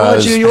thing where I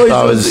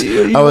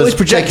was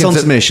project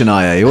onto me,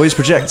 Shania. You always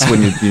project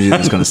when you do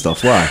this kind of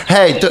stuff. Why?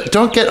 Hey,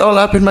 don't get all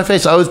up in my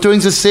face. I was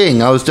doing the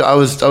thing. I was doing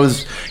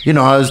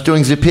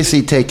the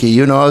pissy takey.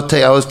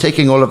 I was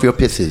taking all of your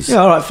pisses.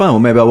 Yeah, all right, fine. Well,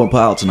 maybe I won't put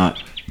it out tonight.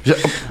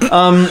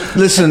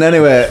 Listen,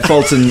 anyway,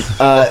 Fulton,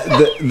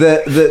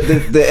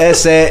 the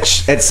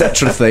SH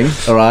etc. thing,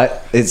 all right,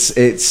 it's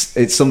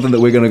something that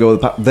we're going to go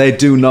with. They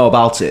do know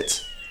about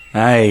it.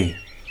 Aye.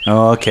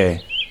 Oh, okay.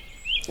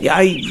 Yeah,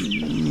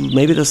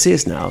 maybe they'll see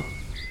us now.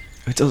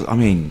 It does. I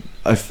mean,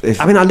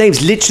 our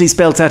name's literally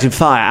spelled out in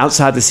fire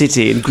outside the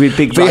city in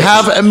big. We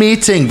have a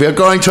meeting. We're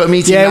going to a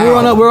meeting. Yeah,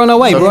 now. we're on our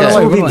way. Okay. We're on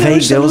our way.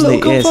 Vague, wasn't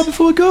it? Yes.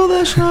 Before we go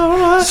there, all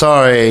right.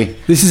 Sorry.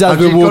 This is as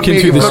we're walking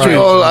through the street.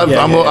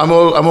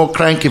 I'm all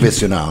cranky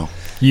with you now.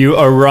 You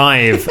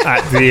arrive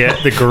at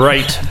the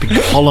great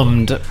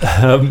columned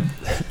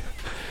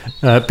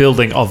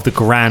building of the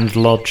Grand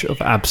Lodge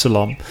of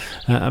Absalom,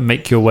 and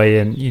make your way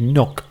in. You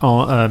knock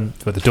on,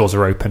 the doors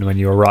are open when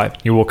you arrive.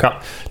 You walk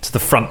up to the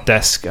front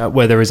desk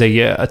where there is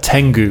a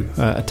Tengu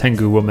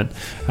woman.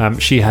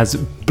 She has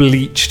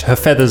bleached, her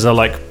feathers are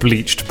like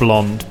bleached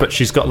blonde, but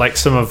she's got like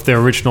some of the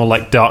original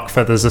like dark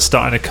feathers are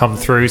starting to come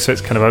through, so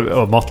it's kind of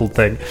a mottled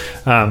thing.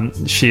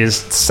 She is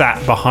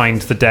sat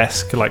behind the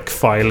desk like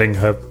filing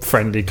her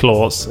friendly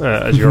claws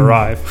as you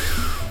arrive.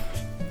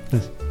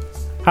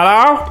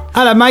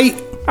 Hello, mate.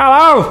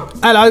 Hello.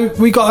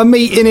 We got a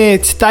meeting here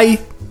today.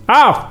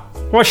 Oh,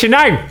 what's your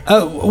name?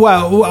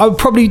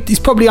 It's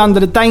probably under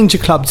the Danger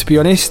Club, to be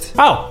honest.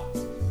 Oh,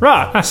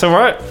 right, that's all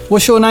right.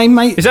 What's your name,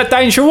 mate? Is that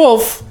Danger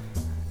Wolf?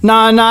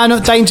 No,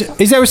 not Danger.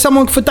 Is there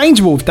someone for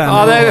Danger Wolf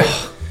down there?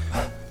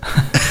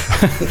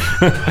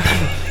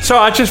 Sorry,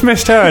 I just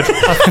misheard.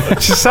 It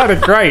just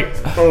sounded great.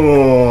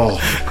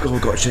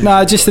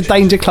 No, just the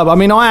Danger Club. I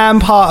mean, I am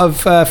part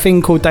of a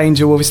thing called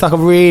Danger Wolf. It's like a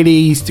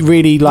really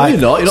like.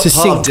 You're not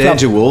part of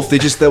Danger Wolf.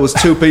 There was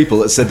two people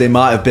that said they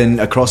might have been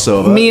a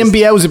crossover. Me and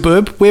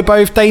Beelzebub, we're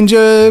both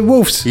Danger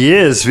Wolves.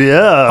 Yes, we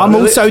are. I'm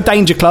also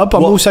Danger Club.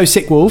 I'm also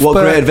Sick Wolf. What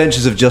great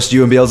adventures have just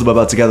you and Beelzebub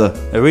had together?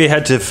 We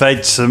had to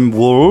fight some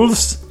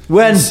wolves.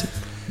 When?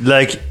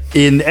 Like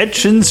in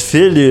Etchen's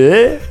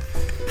Failure.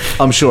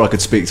 I'm sure I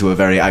could speak to a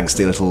very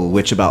angsty little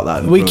witch about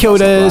that. We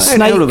killed a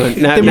snake.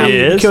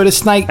 We killed a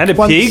snake and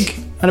a pig.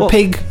 And a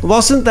pig.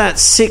 Wasn't that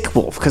Sick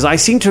Wolf? Because I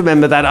seem to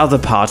remember that other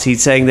party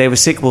saying they were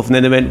Sick Wolf, and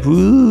then they went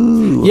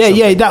woo.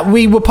 Yeah. That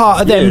we were part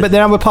of them, but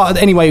then we're part of.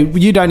 Anyway,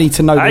 you don't need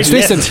to know this.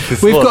 Listen,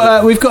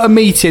 we've got a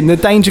meeting. The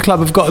Danger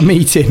Club have got a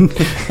meeting.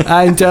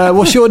 And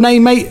what's your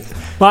name, mate?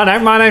 My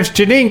name's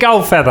Janine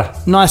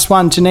Goldfeather. Nice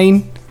one,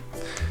 Janine.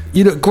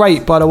 You look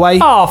great, by the way.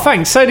 Oh,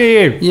 thanks. So do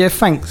you. Yeah,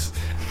 thanks.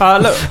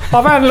 Look,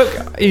 I've had a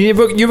look.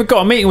 You've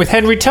got a meeting with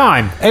Henry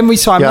Time. Henry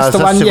Time, that's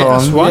the one.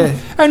 That's one. Yeah.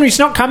 Henry's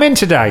not come in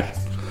today.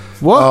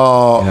 What?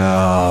 Oh,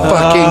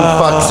 fucking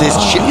fuck this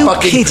shit.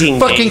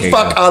 Fucking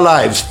fuck our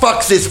lives.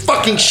 Fuck this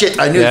fucking shit.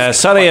 I knew. Yeah,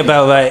 sorry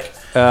about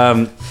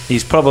that.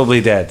 He's probably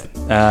dead.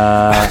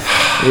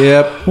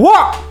 Yep.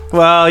 What?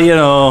 Well,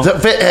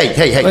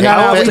 Hey.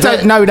 No, we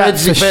don't know that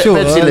for sure.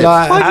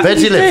 Where'd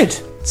he live?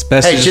 It's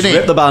best to just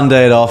rip the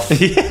Band-Aid off.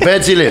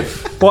 Where'd he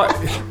live? What?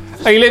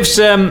 He lives.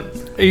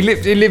 He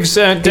lives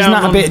down. Isn't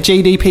that a bit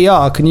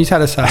GDPR? Can you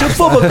tell us that?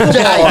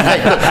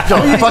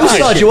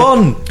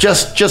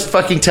 Just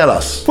fucking tell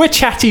us. We're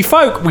chatty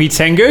folk, we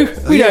Tengu.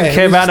 We don't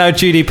care about no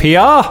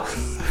GDPR.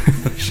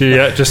 She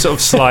just sort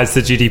of slides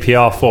the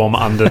GDPR form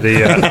under the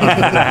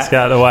desk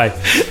out of the way.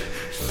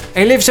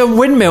 He lives on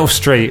Windmill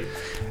Street.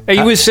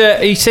 He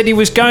said he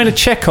was going to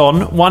check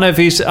on one of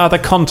his other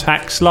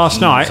contacts last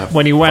night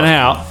when he went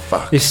out.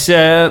 This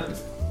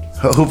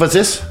who was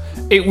this?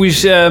 It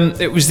was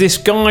this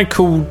guy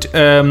called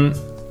Gavron.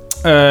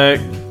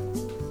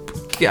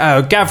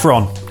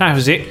 That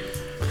was it.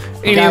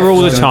 In here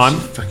all the time.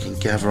 Fucking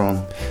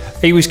Gavron.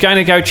 He was going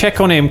to go check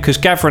on him because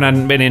Gavron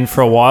hadn't been in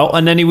for a while,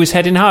 and then he was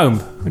heading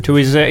home to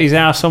his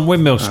house on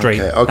Windmill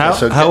Street.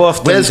 Okay. How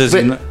often does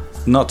he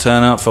not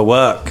turn up for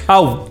work?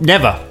 Oh,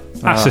 never.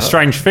 That's the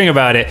strange thing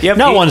about it. Yep,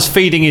 no one's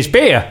feeding his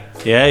beer.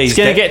 Yeah, he's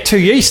going to get too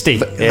yeasty.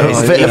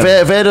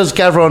 Where does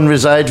Gavron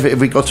reside?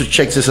 We got to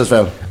check this as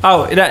well.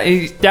 Oh,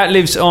 that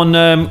lives on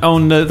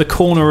the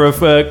corner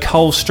of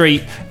Cole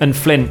Street and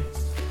Flint.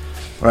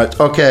 Right,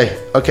 okay,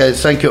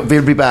 thank you.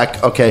 We'll be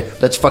back. Okay,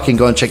 let's fucking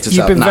go and check this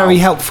You've out been now. very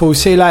helpful.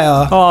 See you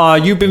later. Oh,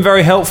 you've been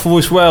very helpful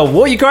as well.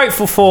 What are you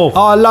grateful for?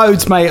 Oh,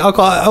 loads, mate. I've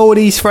got all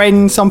these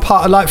friends. I'm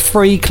part of like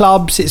 3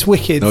 clubs. It's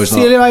wicked. No, it's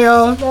See you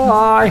later.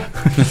 Bye.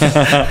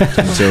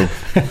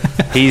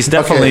 He's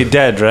definitely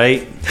dead,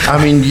 right?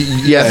 I mean,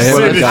 yes.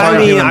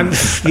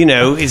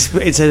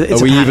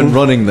 Are we even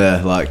running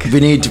there? Like, we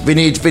need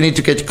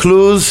to get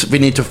clues. We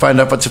need to find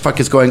out what the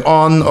fuck is going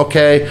on.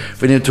 Okay,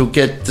 we need to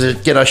get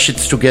our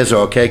shits together.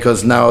 Okay,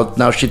 because now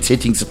shit's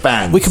hitting the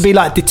fan. We could be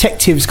like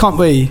detectives, can't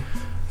we?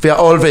 We are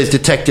always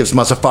detectives,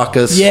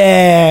 motherfuckers.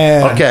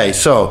 Yeah. Okay,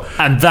 so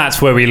And that's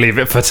where we leave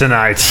it for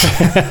tonight.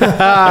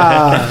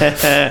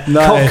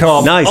 Nice.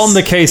 Cop Nice. on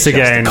the case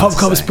again.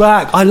 Cop's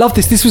back. I love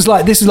this. This was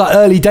like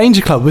early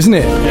Danger Club, wasn't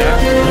it?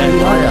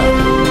 yeah.